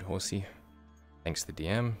 Good horsey. Thanks to the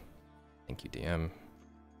DM. Thank you, DM.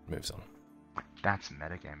 Moves on. That's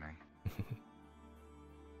metagaming.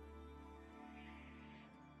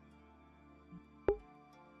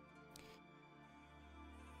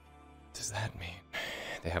 Does that mean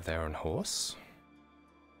they have their own horse?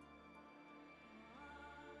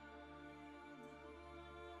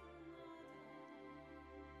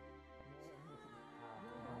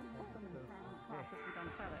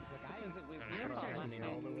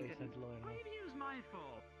 Your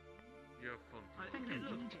fault. You're a fucking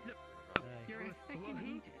idiot.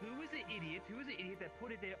 Who was the idiot? Who was the idiot that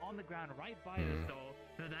put it there on the ground right by the stall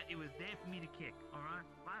so that it was there for me to kick? Alright?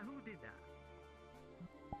 Who did that?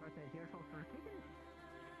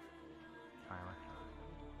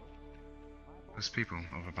 Those people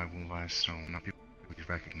over by Woolvire's stall, not people we could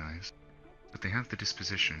recognize, but they have the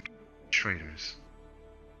disposition, traders.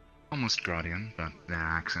 Almost Guardian, but their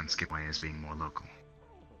accents give way as being more local.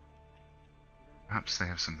 Perhaps they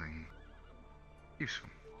have something useful.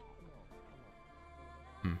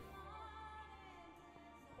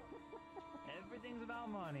 Everything's about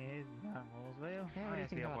money, isn't it? Well,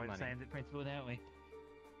 Everything's about money. Same principle, don't we?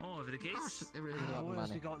 Oh, for the case. What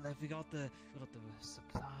else we got left? We got the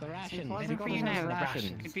supplies. The rations. What Maybe have for we you got now, for the rations?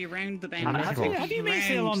 rations. It'd be around the bend. Have you been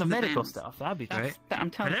seeing on the medical bend. stuff? That'd be great. I'm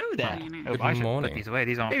telling Hello there. Good I should morning. put these away.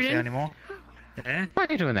 These aren't for sale anymore. What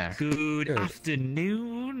are you doing there? Good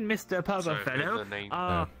afternoon, Mr. Pubber Fellow.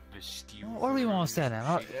 What do we want to say then?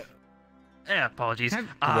 Apologies.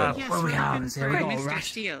 What do we have is here? We got Mr.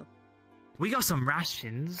 Steele. We got some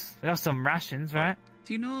rations. We got some rations, right?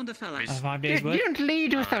 Do you know the fella? 5 days You worth. don't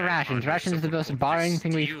lead with the rations. Rations are the most boring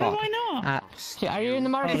thing we've got. Why not? Are you in the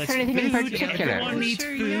market for anything in particular? Everyone needs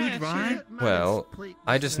food, right? Well,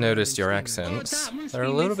 I just noticed your accents. They're a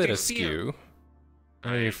little bit askew.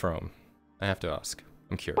 Where are you from? I have to ask.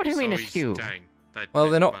 I'm curious. What do you mean askew? Well,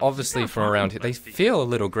 they're not obviously from around here. They feel a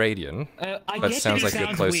little Gradian, I but guess sounds it like you're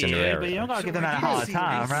sounds close in the weird, but you area. don't gotta give them a hard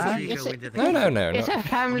time, right? No. It's a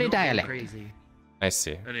family dialect. I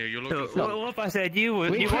see. Anyway, you're So, looking for... what if I said you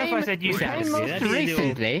were? We What if I came- said you we sounded came weird? most That'd be a little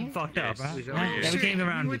recently. fucked up, right? Yes. Yeah, we came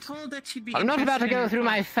around. You were told that she'd be I'm not about to go interested through in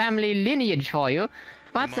my family lineage for you,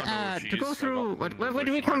 but to go through where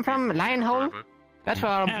do we come from? Lionhole? That's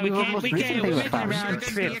where we were most recently We're from. around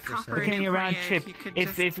trip. We're coming around trip.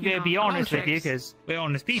 If we're gonna be honest with you, because we're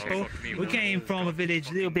honest people, we came from a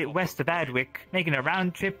village a little bit west of Adwick, making a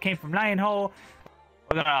round trip. Came from Lionhole.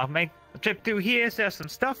 We're gonna make a trip through here, sell some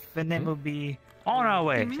stuff, and then we'll be on our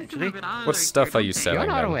way. Essentially. What stuff are you selling? On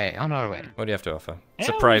our then? way, on our way. What do you have to offer? Yeah,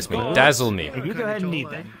 Surprise me, well, dazzle me, If you go ahead and lead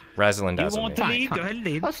then. razzle and You dazzle want me. to lead? Go ahead and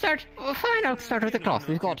lead. We'll start with the cloth.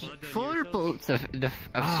 We've got 4 bolts of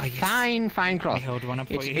fine cloth. hold one up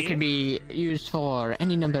for you It here. can be used for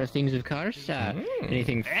any number of things, of course.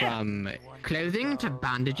 Anything from clothing to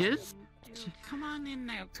bandages. Come on in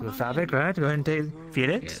now. To the fabric, right? Go ahead and feel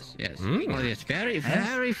it. Yes. Oh, yes,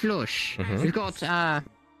 very flush.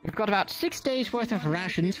 We've got about 6 days worth of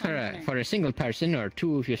rations for a single person, or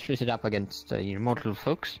 2 if you split it up against multiple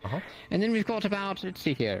folks. And then we've got about, let's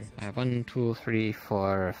see here, 1, 2, 3,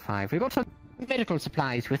 4, 5. We've got medical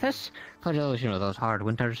supplies with us for those, those hard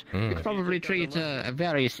winters. We could probably treat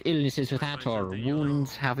various illnesses with that, or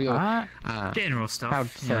wounds. Have you? General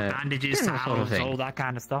stuff, bandages, towels, all that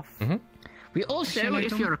kind of stuff. We also,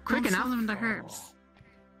 if you're quick enough, the herbs.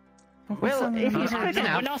 well, if he's quick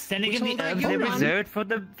enough, we're not sending him the herbs. They're reserved for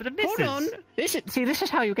the missus. Hold on. This is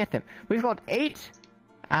how you get them. We've got 8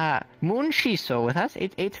 moon shiso with us.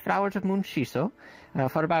 8 flowers of moon shiso.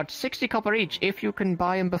 For about 60 copper each, if you can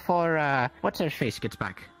buy them before, what's her face gets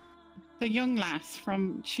back? The young lass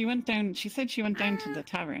she said she went down to the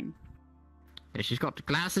tavern. Yeah, she's got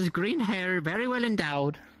glasses, green hair, very well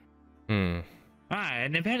endowed. And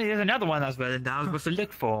apparently there's another one that's well endowed. What's to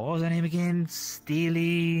look for? What was her name again? Steel,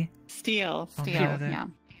 yeah. Steel.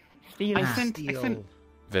 I sent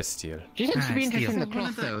Vestial. She seems to be interested in the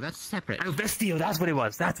cloth, though. That's separate. Oh, Vestial, that's what it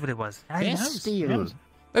was. Vestial.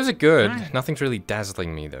 Those are good. Nothing's really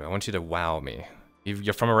dazzling me, though. I want you to wow me.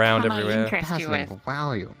 You're from around everywhere.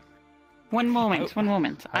 Wow you. One moment.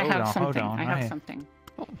 I have something. Hold on. I have something.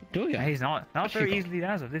 Oh, do you? He's not very easily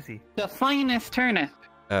dazzled, is he? The finest turnip.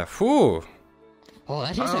 Whew. Oh,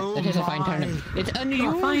 that is a fine turnip. It's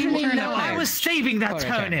unusually turnip. I was saving that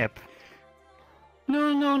turnip.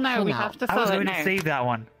 No, we have to I was sell going it to now. save that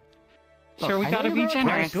one. Sure, we gotta be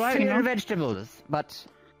generous. Do I hear vegetables? But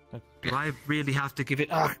do I really have to give it?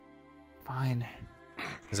 Fine.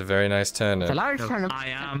 It's a very nice turnip. It's a large turnip. I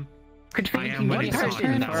am one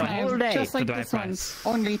person for a whole day. Just like this one.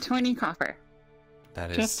 Only 20 copper.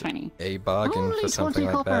 That is Just 20. a bargain for something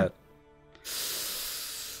like that.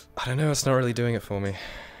 I don't know, it's not really doing it for me.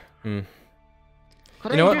 Could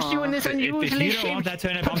I interest you in this unusually if you don't want that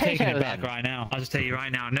turnip, I'm taking it back right now. I'll just tell you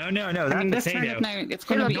right now. No, that potato. Now, it's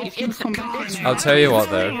going to be if you come back now. I'll tell you what,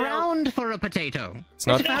 though. Very round for a potato. It's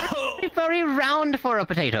not very round for a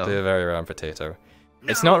potato. It's a very round potato.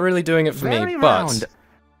 It's not really doing it for me, but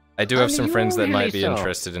I do have some friends that might be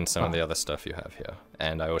interested in some of the other stuff you have here,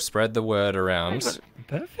 and I will spread the word around.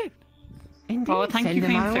 Perfect. Oh, thank you,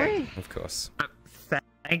 sir. Of course.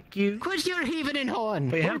 Thank you. Quit your heaving and hawing.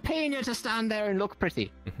 We're paying you to stand there and look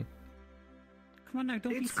pretty. Come on now,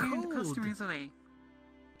 don't be scaring the customers away.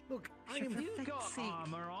 Look, You've got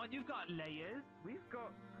armor on, you've got layers, we've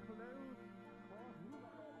got clothes.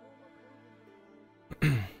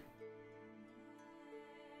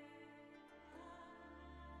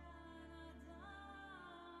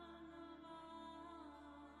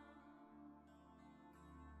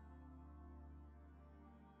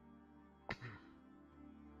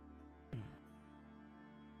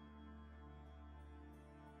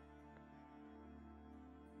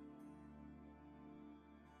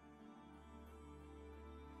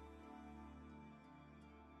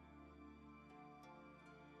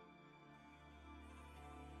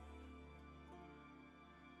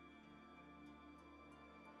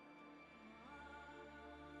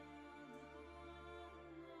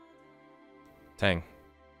 Tang.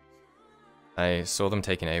 I saw them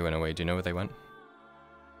taking Awen away. Do you know where they went?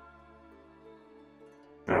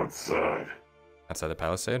 Outside. Outside the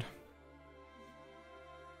palisade?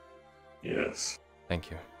 Yes. Thank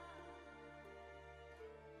you.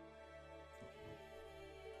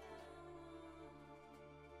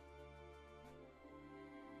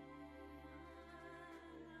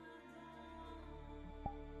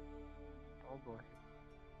 Oh boy.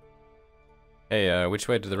 Hey, which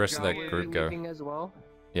way did the rest of that Drow group go? leaving as well?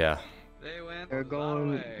 Yeah. They're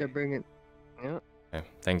going. They're bringing. Yeah. Okay,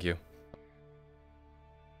 thank you.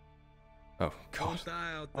 Oh God.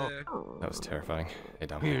 That was terrifying. Hey,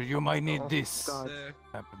 down Here, you might need this.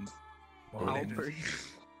 Happens.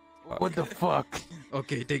 What the fuck?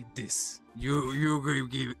 Okay, take this. You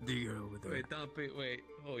give it the girl with Wait, Dumpy, wait.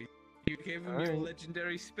 Oh, you gave him your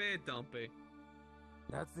legendary spade, Dumpy.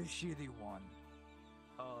 That's the shitty one.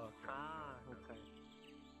 Oh, okay.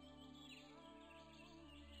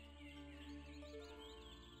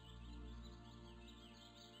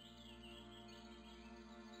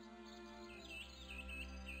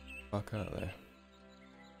 Fuck out there.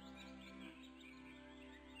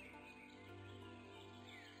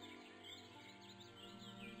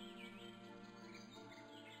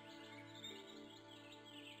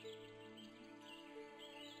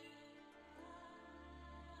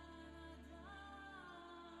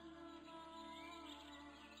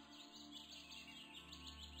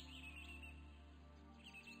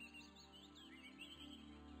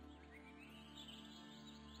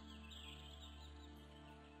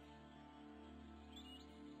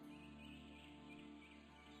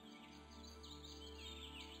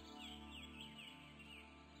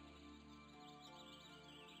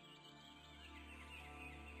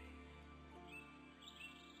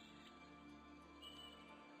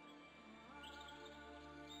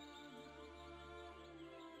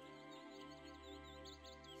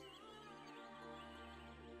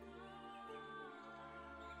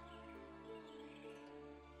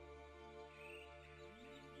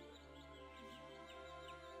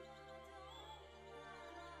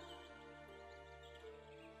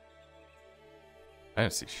 I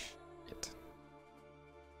don't see shit.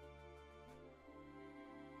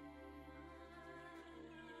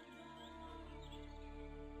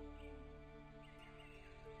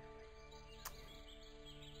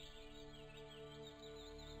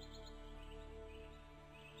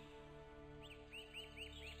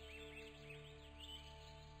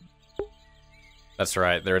 That's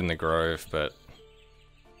right, they're in the grove, but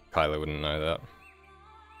Kyler wouldn't know that.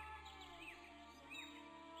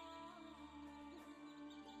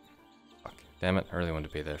 Fuck. Damn it, I really wanted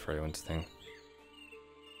to be there for everyone's thing.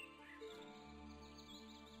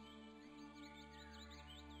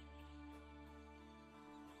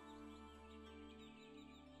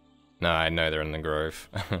 No, I know they're in the grove.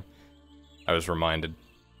 I was reminded.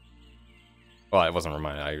 Well, I wasn't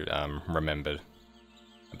reminded, I remembered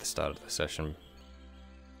at the start of the session.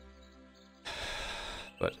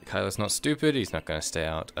 But Kyler's not stupid, he's not going to stay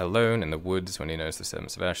out alone in the woods when he knows the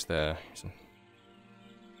Servants of Ash there.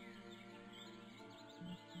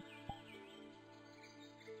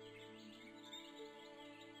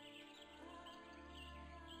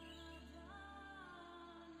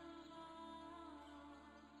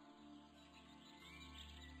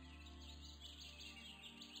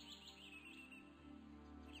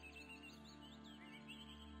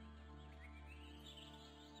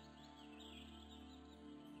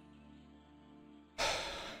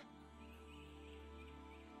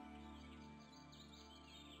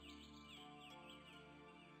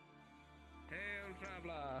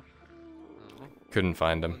 Traveler. Couldn't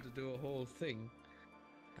find him. To do a whole thing.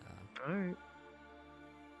 Alright.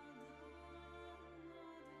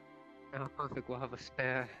 I don't think we'll have a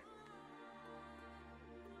spare.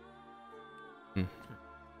 Hmm.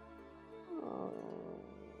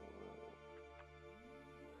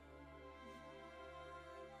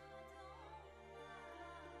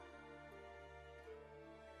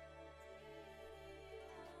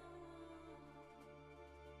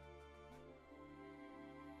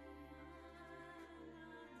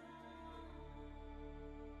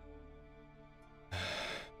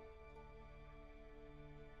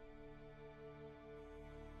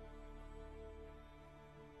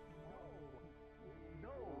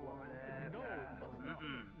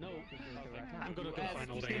 I'm gonna go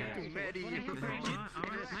find old Aaron.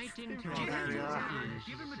 Night into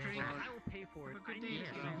Give him a drink. I will pay for it. I need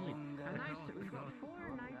We've got 4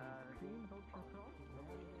 nights.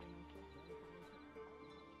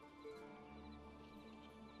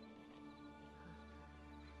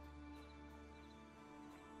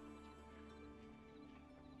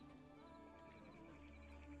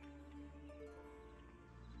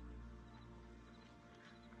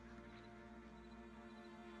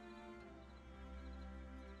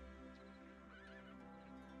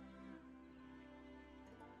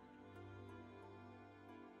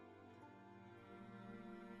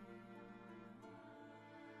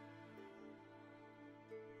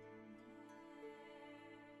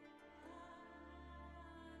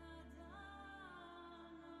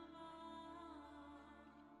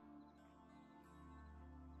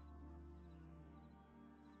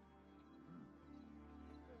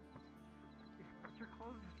 Put your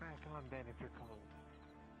clothes back on then if you're cold.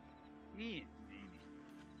 Yeah.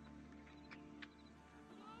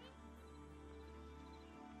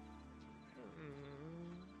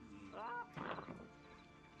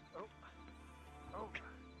 Oh. Oh.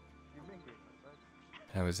 You make it.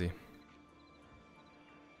 How is he?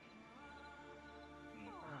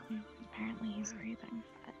 Apparently he's breathing,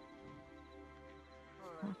 but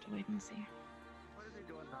we'll have to wait and see. What is he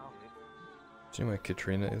doing now? Do you know where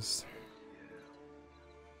Katrina is?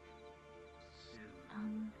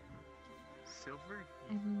 Silver?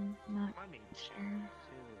 I'm not sure.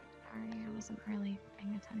 Sorry, I wasn't really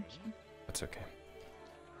paying attention. That's okay.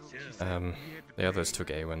 The others took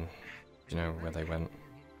Awen. Do you know where they went?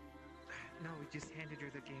 No, we just handed her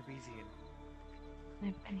the Gambizian.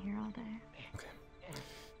 I've been here all day. Okay.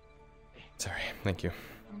 Sorry, thank you.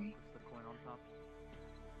 Sorry. The coin on top.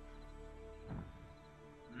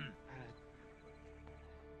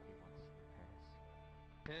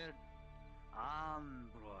 Per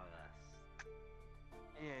brothers.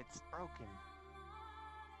 Yeah, it's broken.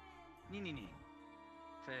 Ni.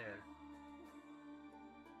 Fair.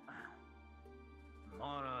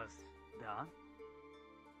 Tomorrow's done.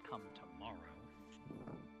 Come tomorrow.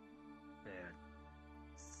 Fair.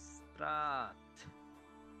 Strat.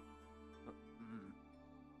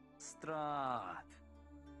 Strat.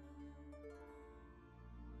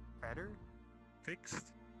 Better? Fixed?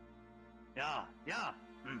 Yeah.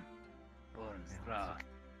 Born Strat.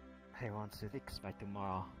 He wants it fixed by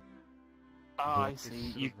tomorrow. Oh, He I wants his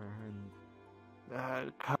see. You, silver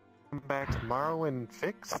and come back tomorrow and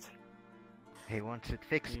fixed? He wants it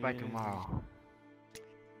fixed by tomorrow.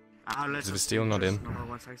 Is the steel not in?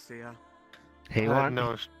 Once I see her. He wants.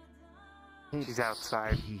 No, she's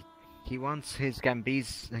outside. He wants his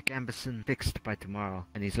Gambison fixed by tomorrow,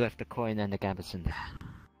 and he's left the coin and the Gambison there.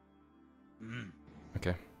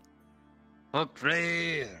 Okay. A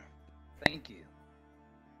prayer. Thank you.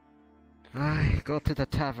 Aye, go to the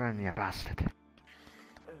tavern, you bastard.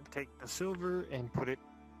 Take the silver and put it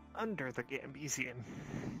under the Gambesian.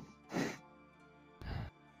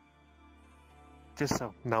 Just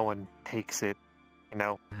so no one takes it, you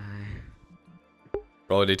know.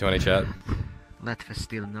 Roll a d20, chat. Let the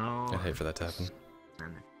steel know. I'd hate for that to happen.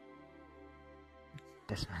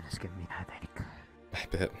 This man is giving me a headache. I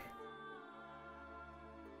bet.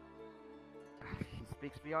 He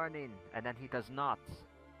speaks Bjarnin, and then he does not.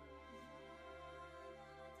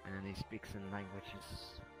 And then he speaks in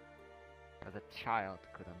languages that a child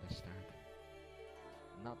could understand.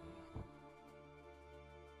 Not me.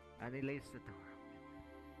 And he leaves the door.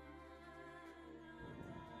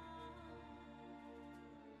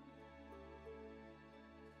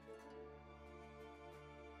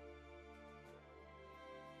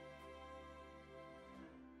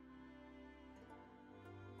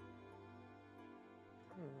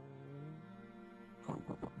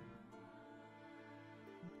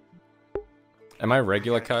 Am I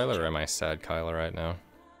regular Kyler or am I sad Kyler right now?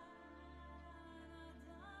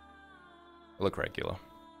 I look regular.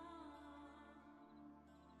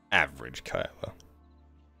 Average Kyler.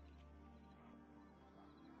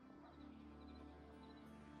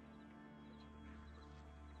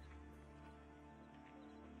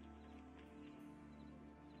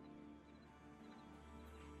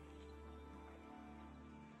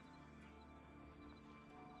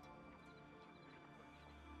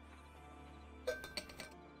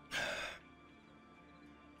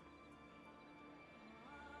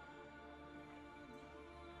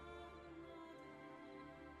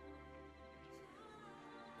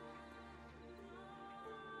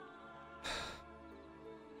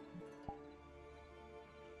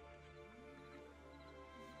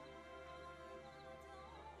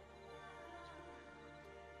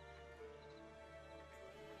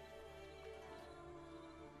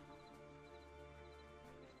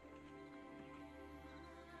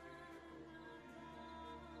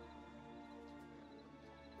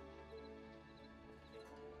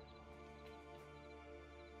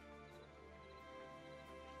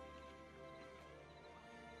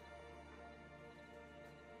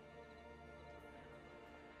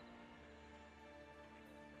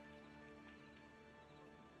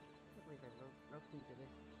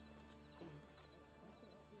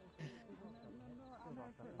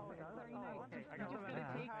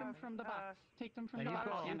 Take them from the back. Take them from the back.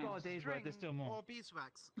 You've got a day's worth, there's still more. Or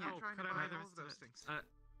beeswax. Yeah. I'm trying to buy all of those things.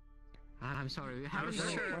 I'm sorry, we haven't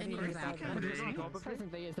sure any of that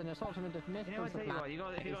presently is an assortment of myths. You know what, tell you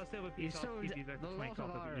what, if you got a silver piece, sold piece of the 20 lot copper, of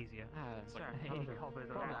it'll our, be easier. sorry.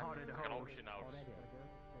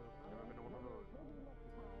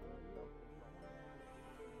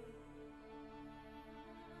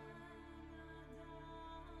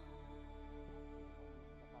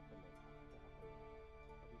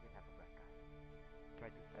 Tried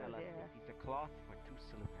to sell us a piece of cloth for 2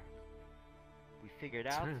 silver. We figured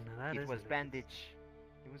out it was bandage.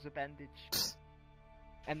 It was a bandage.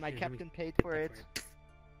 And my captain paid for it.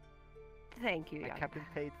 Thank you, My young captain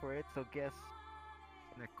paid for it, so guess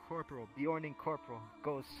the corporal, Bjorning corporal,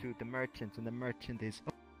 goes to the merchant, and the merchant is.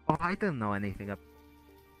 Oh, I don't know anything about.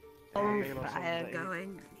 Oh, fire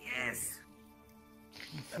going. Yes.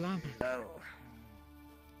 Oh.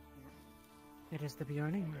 It is the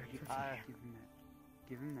Bjorning word.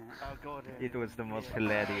 Give him that. Oh god. It was the most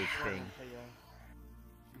hilarious thing.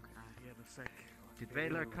 Yeah, Did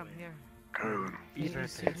Valor come here? Kylan,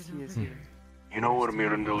 Yes, he is here. you know where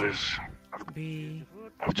Mirandel is?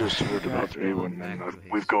 I've just heard about Awen, and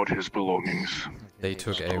we've got his belongings. They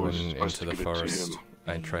took Suppose Awen I into the give it to forest. him.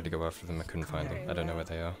 I tried to go after them, I couldn't find them. I don't know where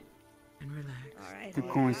they are.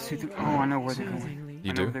 They're going to the... Oh, I know where they're going.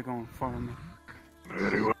 You I know do? where they're going. Follow me.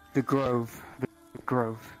 Very well. The Grove. The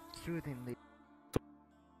Grove. Soothingly.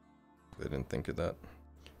 They didn't think of that.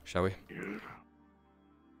 Shall we?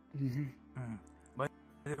 Mm-hmm. By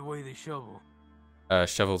the way, the shovel.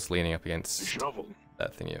 Shovel's leaning up against The shovel?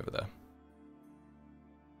 that thingy over there.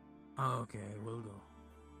 Oh, okay, we'll go.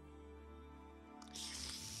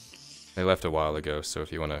 They left a while ago, so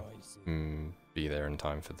if you want to be there in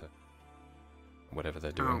time for the whatever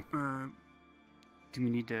they're doing. Do we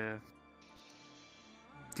need to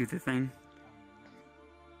do the thing?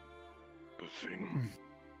 The thing?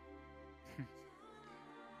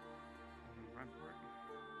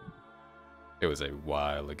 It was a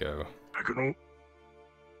while ago. I can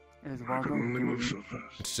only move so fast.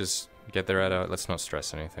 Let's just get there out. Let's not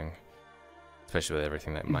stress anything. Especially with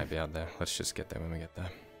everything that might be out there. Let's just get there when we get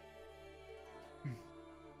there.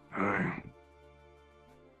 Aye.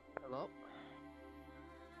 Hello?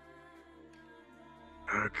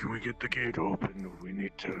 Can we get the gate open? We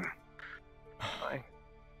need to... Aye.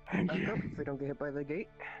 Thank you. If we don't get hit by the gate.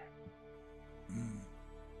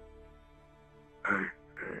 Aye.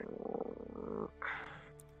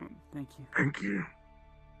 Thank you. Thank you.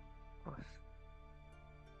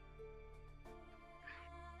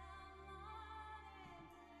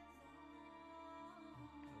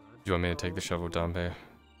 Do you want me to take the shovel, Dombe?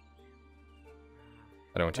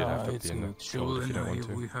 I don't want you to have to it's be in the good. cold if you don't want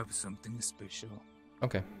to. We have something special.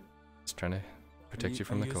 Okay. Just trying to protect you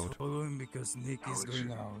from the cold. Following because Nick is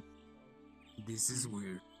going out. This is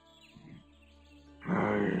weird.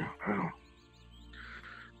 Aye, well.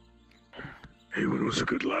 Ewan was a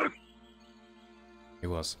good lad. He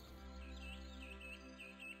was.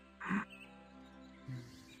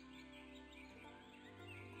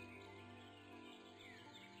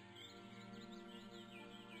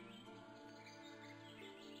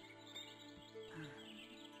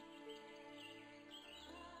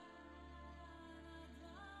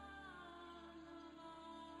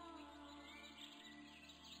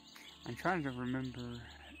 I'm trying to remember.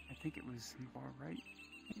 I think it was far right.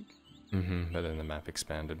 I think. But then the map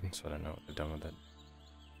expanded, so I don't know what they've done with it.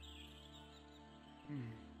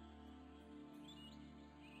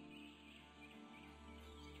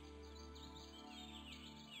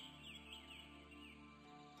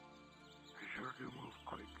 Sure do move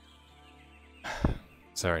quick.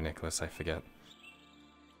 Sorry, Nicholas, I forget.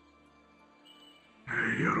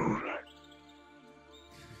 Hey, you're alright.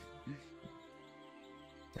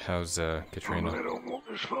 How's Katrina? I don't walk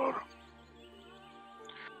this far.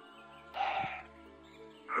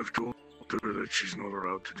 I've told her that she's not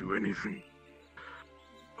allowed to do anything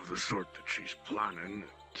of the sort that she's planning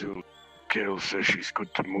until Kale says she's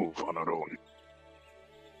good to move on her own.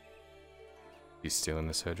 He's still in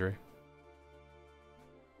the surgery?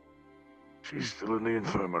 She's still in the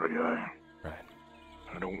infirmary, aye. Right.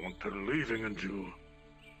 I don't want her leaving until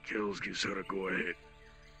Kales gives her a go-ahead.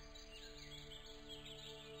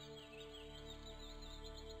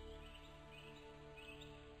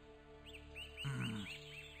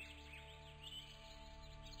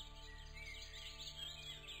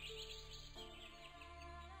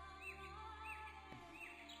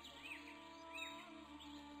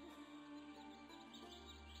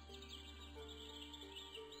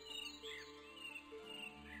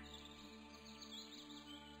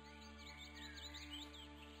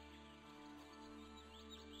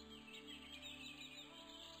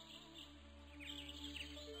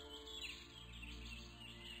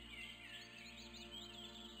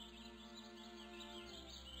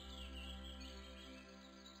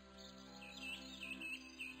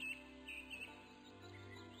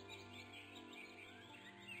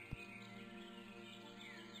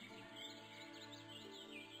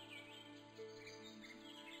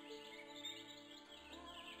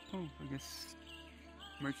 Oh, I guess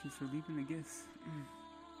merchants are leaving, I guess.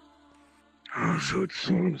 So it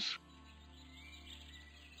seems.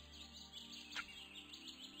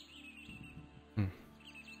 Trying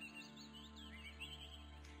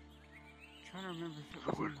to remember if it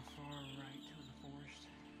was on the far right of the forest.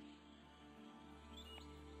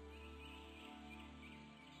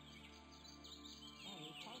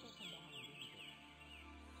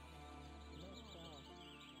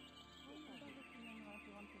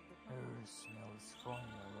 Air smells funny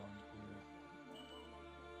around here.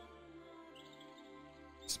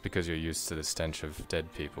 It's because you're used to the stench of dead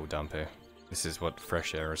people, Dumpe. This is what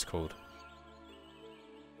fresh air is called.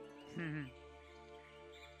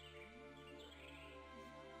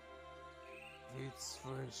 It's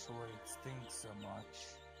fresh where it stinks so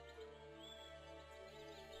much.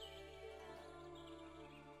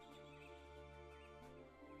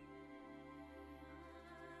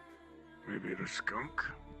 Maybe the skunk?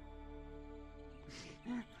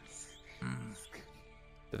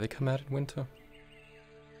 Do they come out in winter?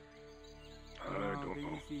 I don't They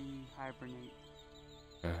know. usually hibernate.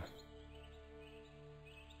 Yeah.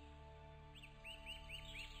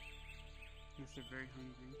 Unless they're very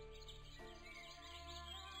hungry.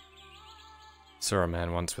 Saw a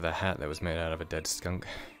man once with a hat that was made out of a dead skunk.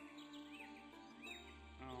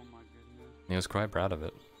 Oh my goodness. He was quite proud of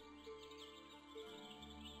it.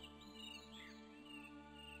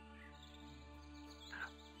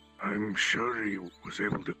 I'm sure he was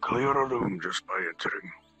able to clear a room just by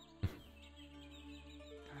entering. I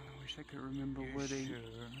wish I could remember where they.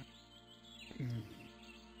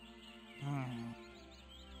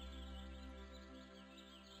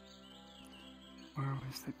 Where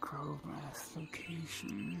was the Grove last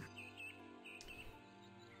location?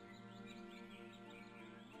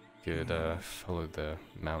 Could follow the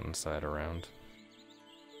mountainside around.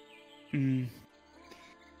 It'd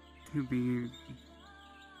be.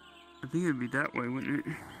 I think it'd be that way, wouldn't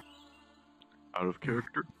it? Out of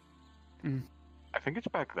character? I think it's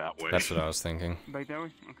back that way. That's what I was thinking. Back that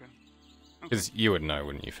way? Okay. Because you would know,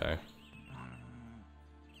 wouldn't you, Faye?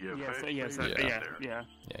 Yeah, yes, yeah.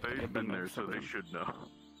 They've been there, so they should know.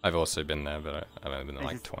 I've also been there, but I've only been there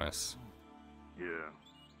like twice. Yeah.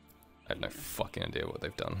 I have no fucking idea what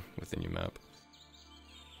they've done with the new map.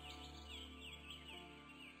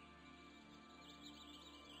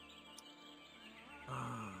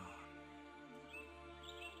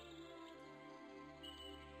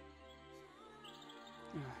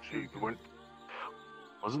 She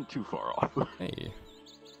wasn't too far off. Hey.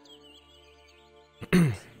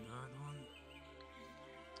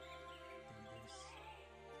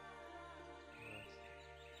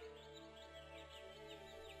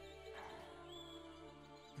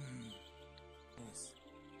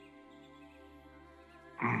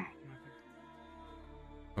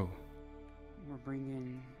 Oh. We're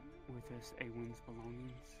bringing with us A1's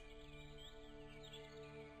belongings.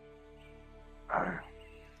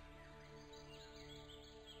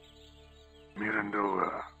 Mirando,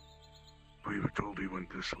 we were told he went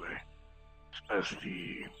this way. It's best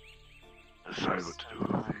he decide what to do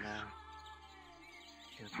with these.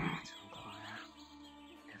 Feel free to inquire.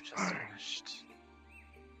 We have just finished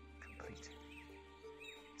completing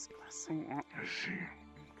his blessing. I see.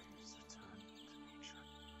 His return to nature.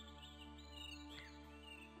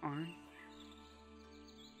 Arn?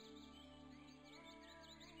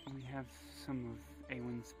 We have some of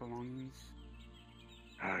A1's belongings.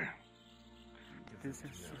 Aye. This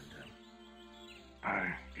is...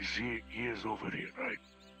 Aye. He is over here, right?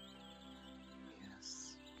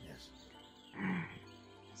 Yes. Yes.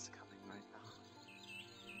 He's coming right now.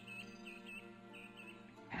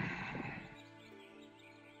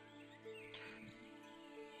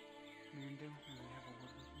 Miranda, may we have a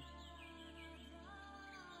word with you?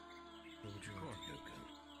 What would you like to go get?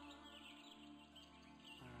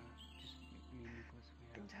 Just me and Nicholas.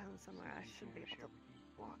 In town somewhere, I should be able to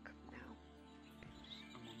walk now.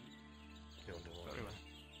 You want to walk? Very well.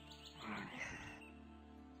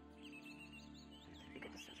 Pretty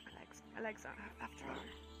good to stretch my legs. My legs are after all.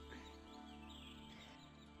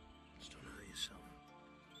 Just don't hurt yourself.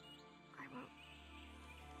 I won't.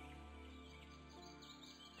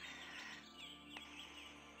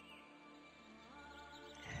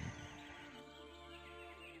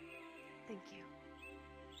 Thank you.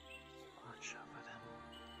 Watch over them.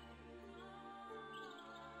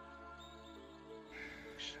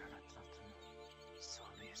 Make sure that nothing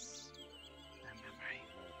sullies their memory.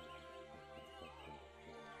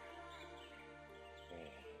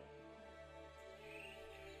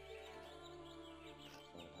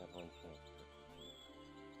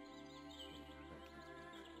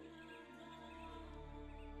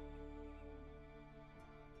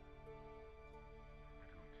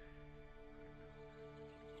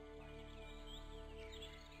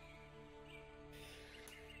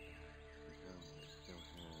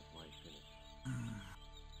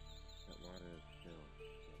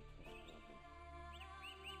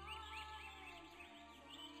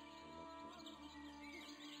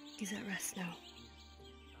 He's at rest now.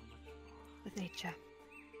 With nature.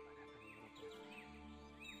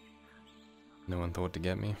 No one thought to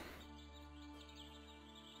get me.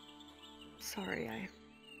 Sorry, I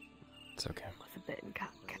It's okay. was a bit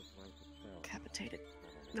incapitated.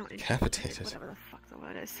 Not Capitated? whatever the fuck the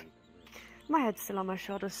word is. My head's still on my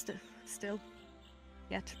shoulders, still.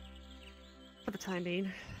 Yet. For the time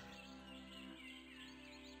being.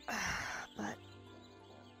 But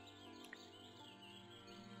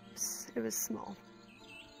it was small.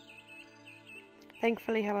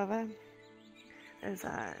 Thankfully, however, there's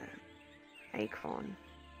a acorn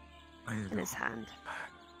in his hand.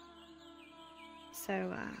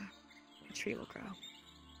 So, the tree will grow.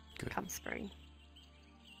 Good. Come spring.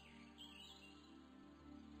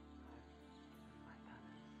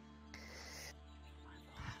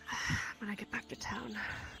 When I get back to town.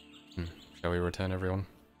 Shall we return, everyone?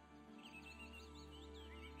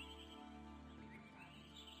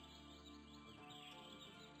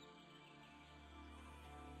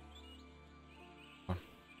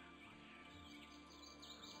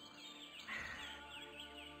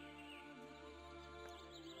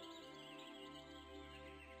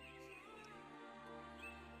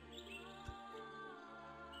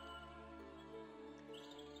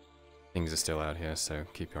 Things are still out here, so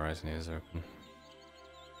keep your eyes and ears open.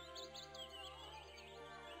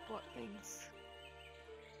 What things?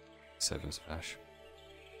 Servants of Ash.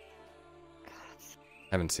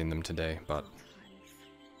 Haven't seen them today, but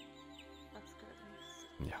That's good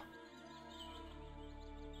at least. yeah.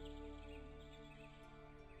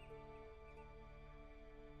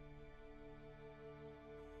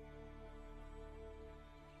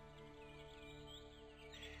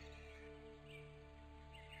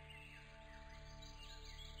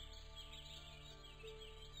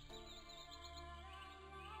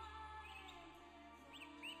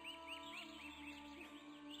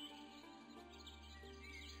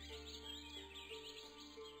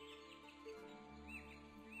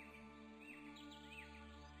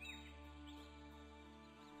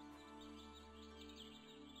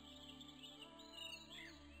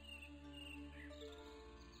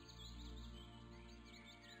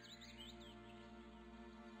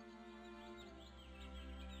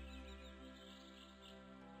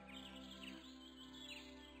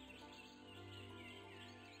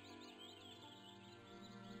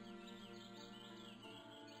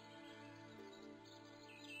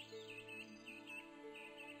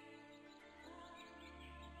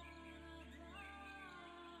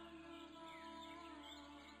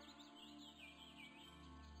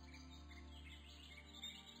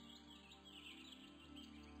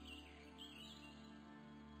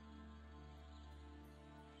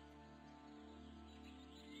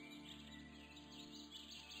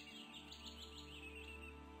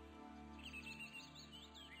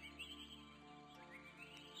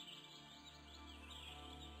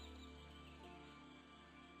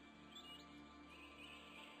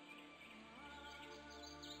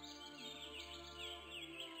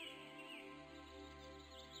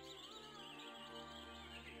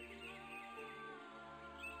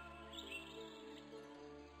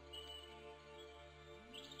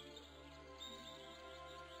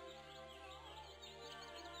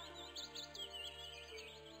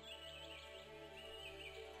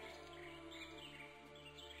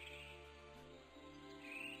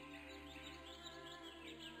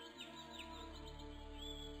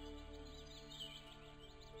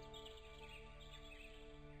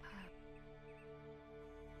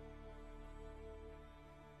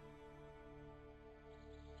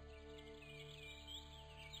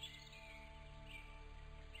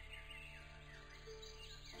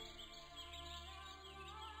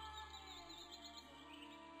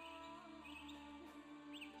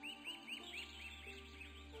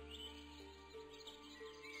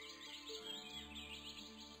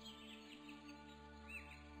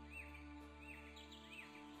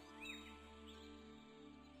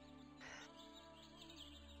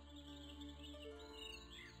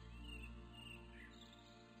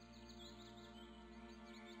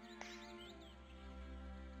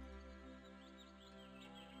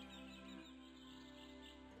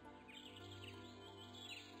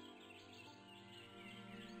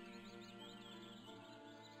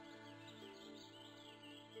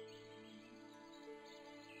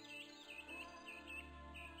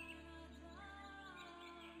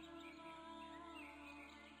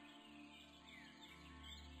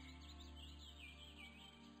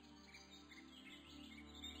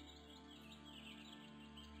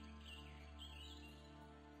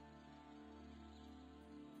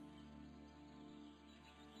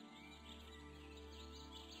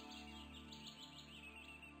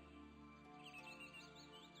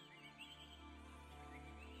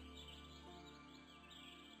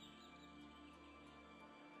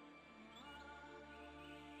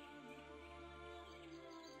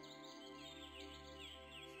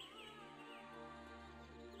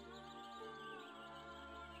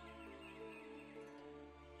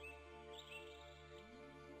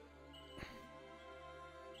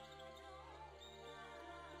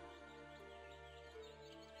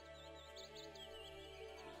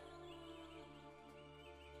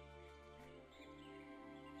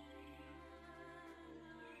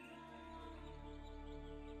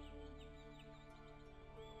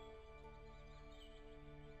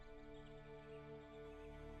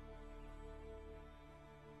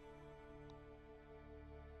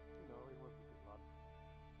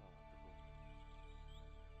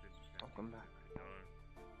 Welcome back.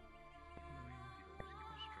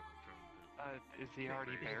 Is he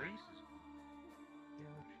already buried?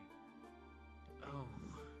 Oh,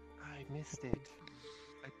 I missed it.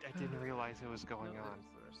 I didn't realize it was going on.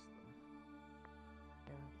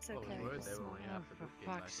 It's okay. For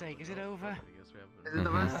fuck's sake, is it over? Is the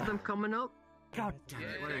rest of them coming up? God damn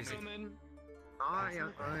it, where is it?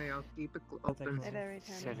 I'll keep it open. At every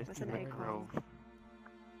turn with an acorn.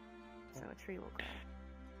 So a tree will grow.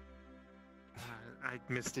 I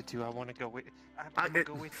missed it too. I want to go with. I'm gonna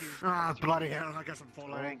go with you. Ah, bloody hell! I guess I'm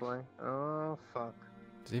following. Oh boy. Oh fuck.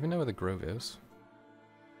 Does he even know where the grove is?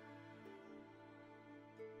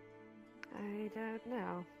 I don't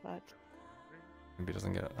know, but Maybe he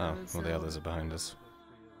doesn't get. Oh, well, the others are behind us.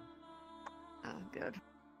 oh, good.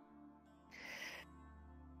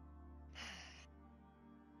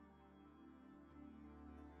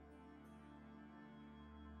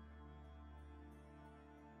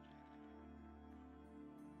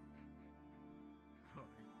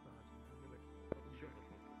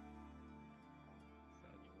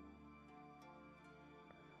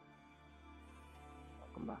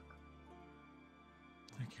 Welcome back.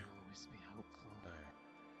 Thank you. Always be hopeful.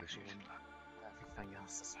 This is Everything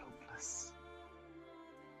else is hopeless.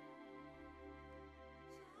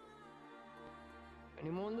 Any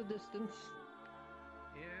more in the distance?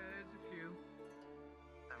 Yeah, there's a few.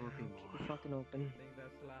 There will be more. Keep it fucking open. I think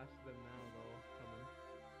that's the last of them now, though. Coming.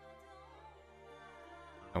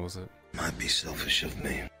 How was it? Might be selfish of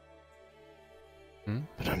me.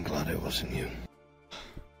 But I'm glad it wasn't you.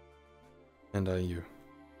 And are you?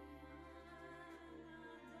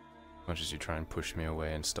 As much as you try and push me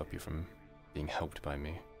away and stop you from being helped by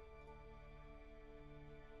me.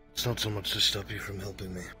 It's not so much to stop you from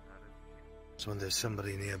helping me. It's when there's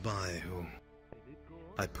somebody nearby who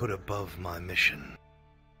I put above my mission.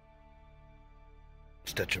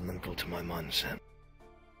 It's detrimental to my mindset.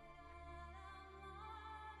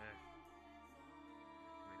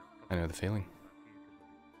 I know the feeling.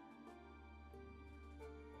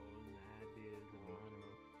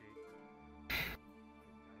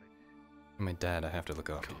 My dad, I have to look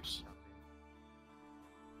after.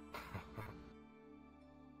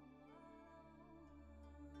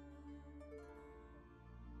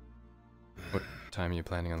 What time are you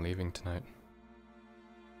planning on leaving tonight?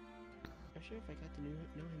 I'm sure if I got to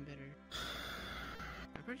know him better,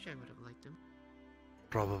 I'm pretty sure I would have liked him.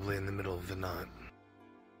 Probably in the middle of the night.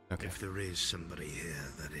 Okay. If there is somebody here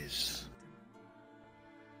that is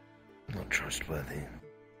not trustworthy,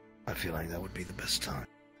 I feel like that would be the best time.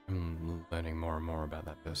 I'm learning more and more about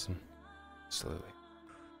that person. Slowly.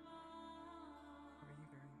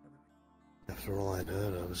 After all I'd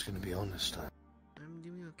heard, I was going to be honest. I'm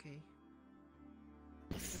doing okay.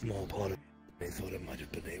 A small part of me thought it might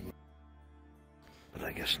have been able, but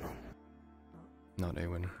I guess not. Not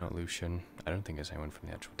Awen, not Lucian. I don't think it's anyone from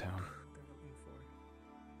the actual town.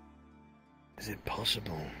 Is it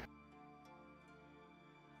possible?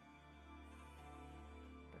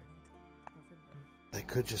 They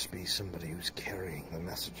could just be somebody who's carrying the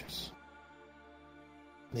messages.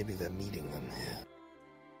 Maybe they're meeting them here.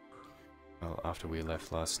 Well, after we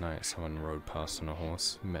left last night, someone rode past on a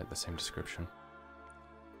horse, met the same description.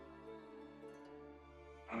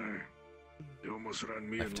 Aye. They almost ran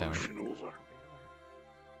me Left and town. Lucian over.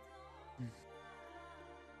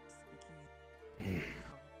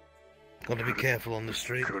 Got to be careful on the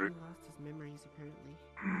street. He lost his memories, apparently.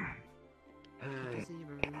 He doesn't even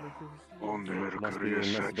remember who he On the head Must of be career the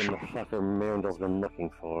section. fucking Mirandol's been looking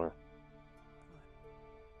for.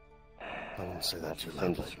 I wouldn't say that That's too the same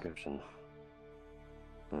loudly. description.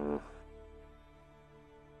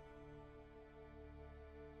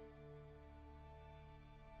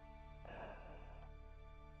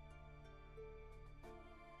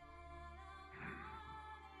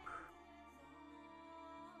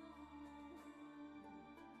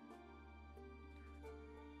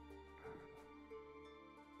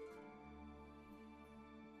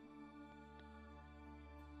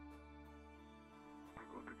 I'm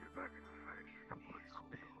going to get back in the fight. Somebody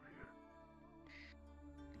called over here.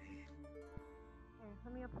 Here,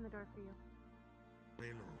 let me open the door for you.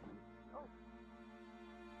 Oh.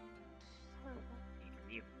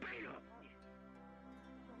 You beat up.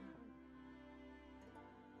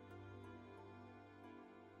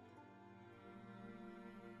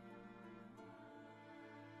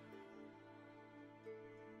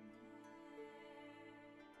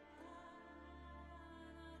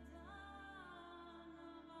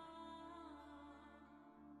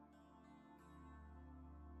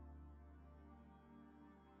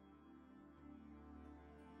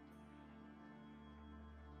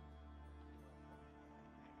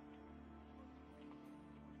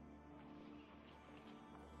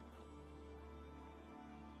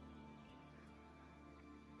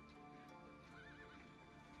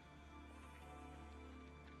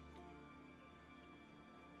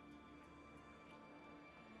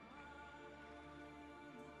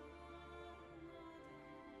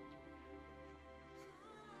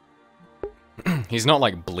 He's not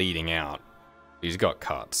like bleeding out. He's got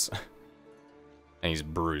cuts. And he's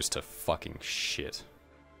bruised to fucking shit.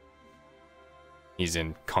 He's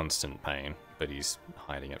in constant pain, but he's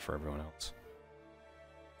hiding it for everyone else.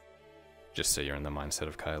 Just so you're in the mindset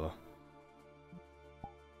of Kyler.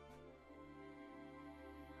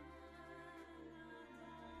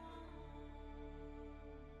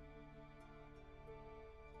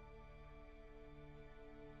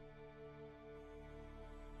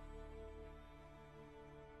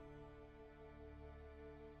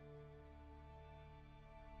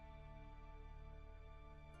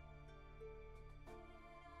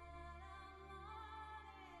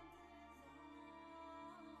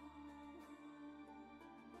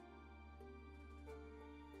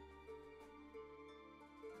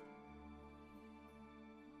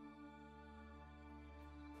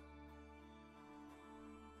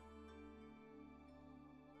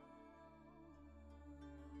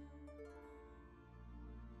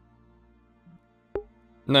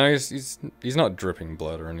 No, he's not dripping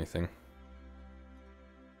blood or anything.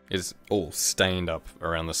 It's all stained up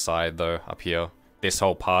around the side though, up here. This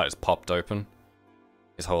whole part is popped open.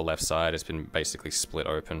 His whole left side has been basically split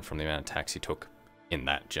open from the amount of attacks he took in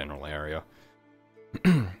that general area.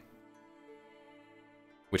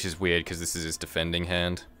 Which is weird because this is his defending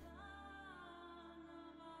hand.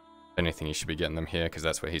 If anything, you should be getting them here because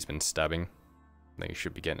that's where he's been stabbing. Then you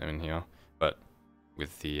should be getting them in here. But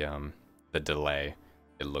with the delay,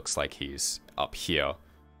 it looks like he's up here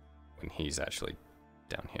when he's actually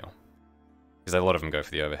down here. Because a lot of them go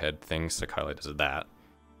for the overhead thing, so Kyler does that,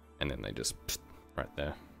 and then they just pst, right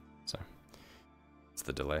there. So it's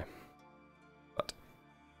the delay. But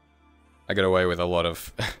I got away with a lot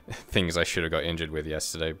of things I should have got injured with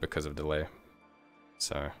yesterday because of delay.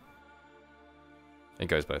 So it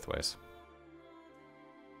goes both ways.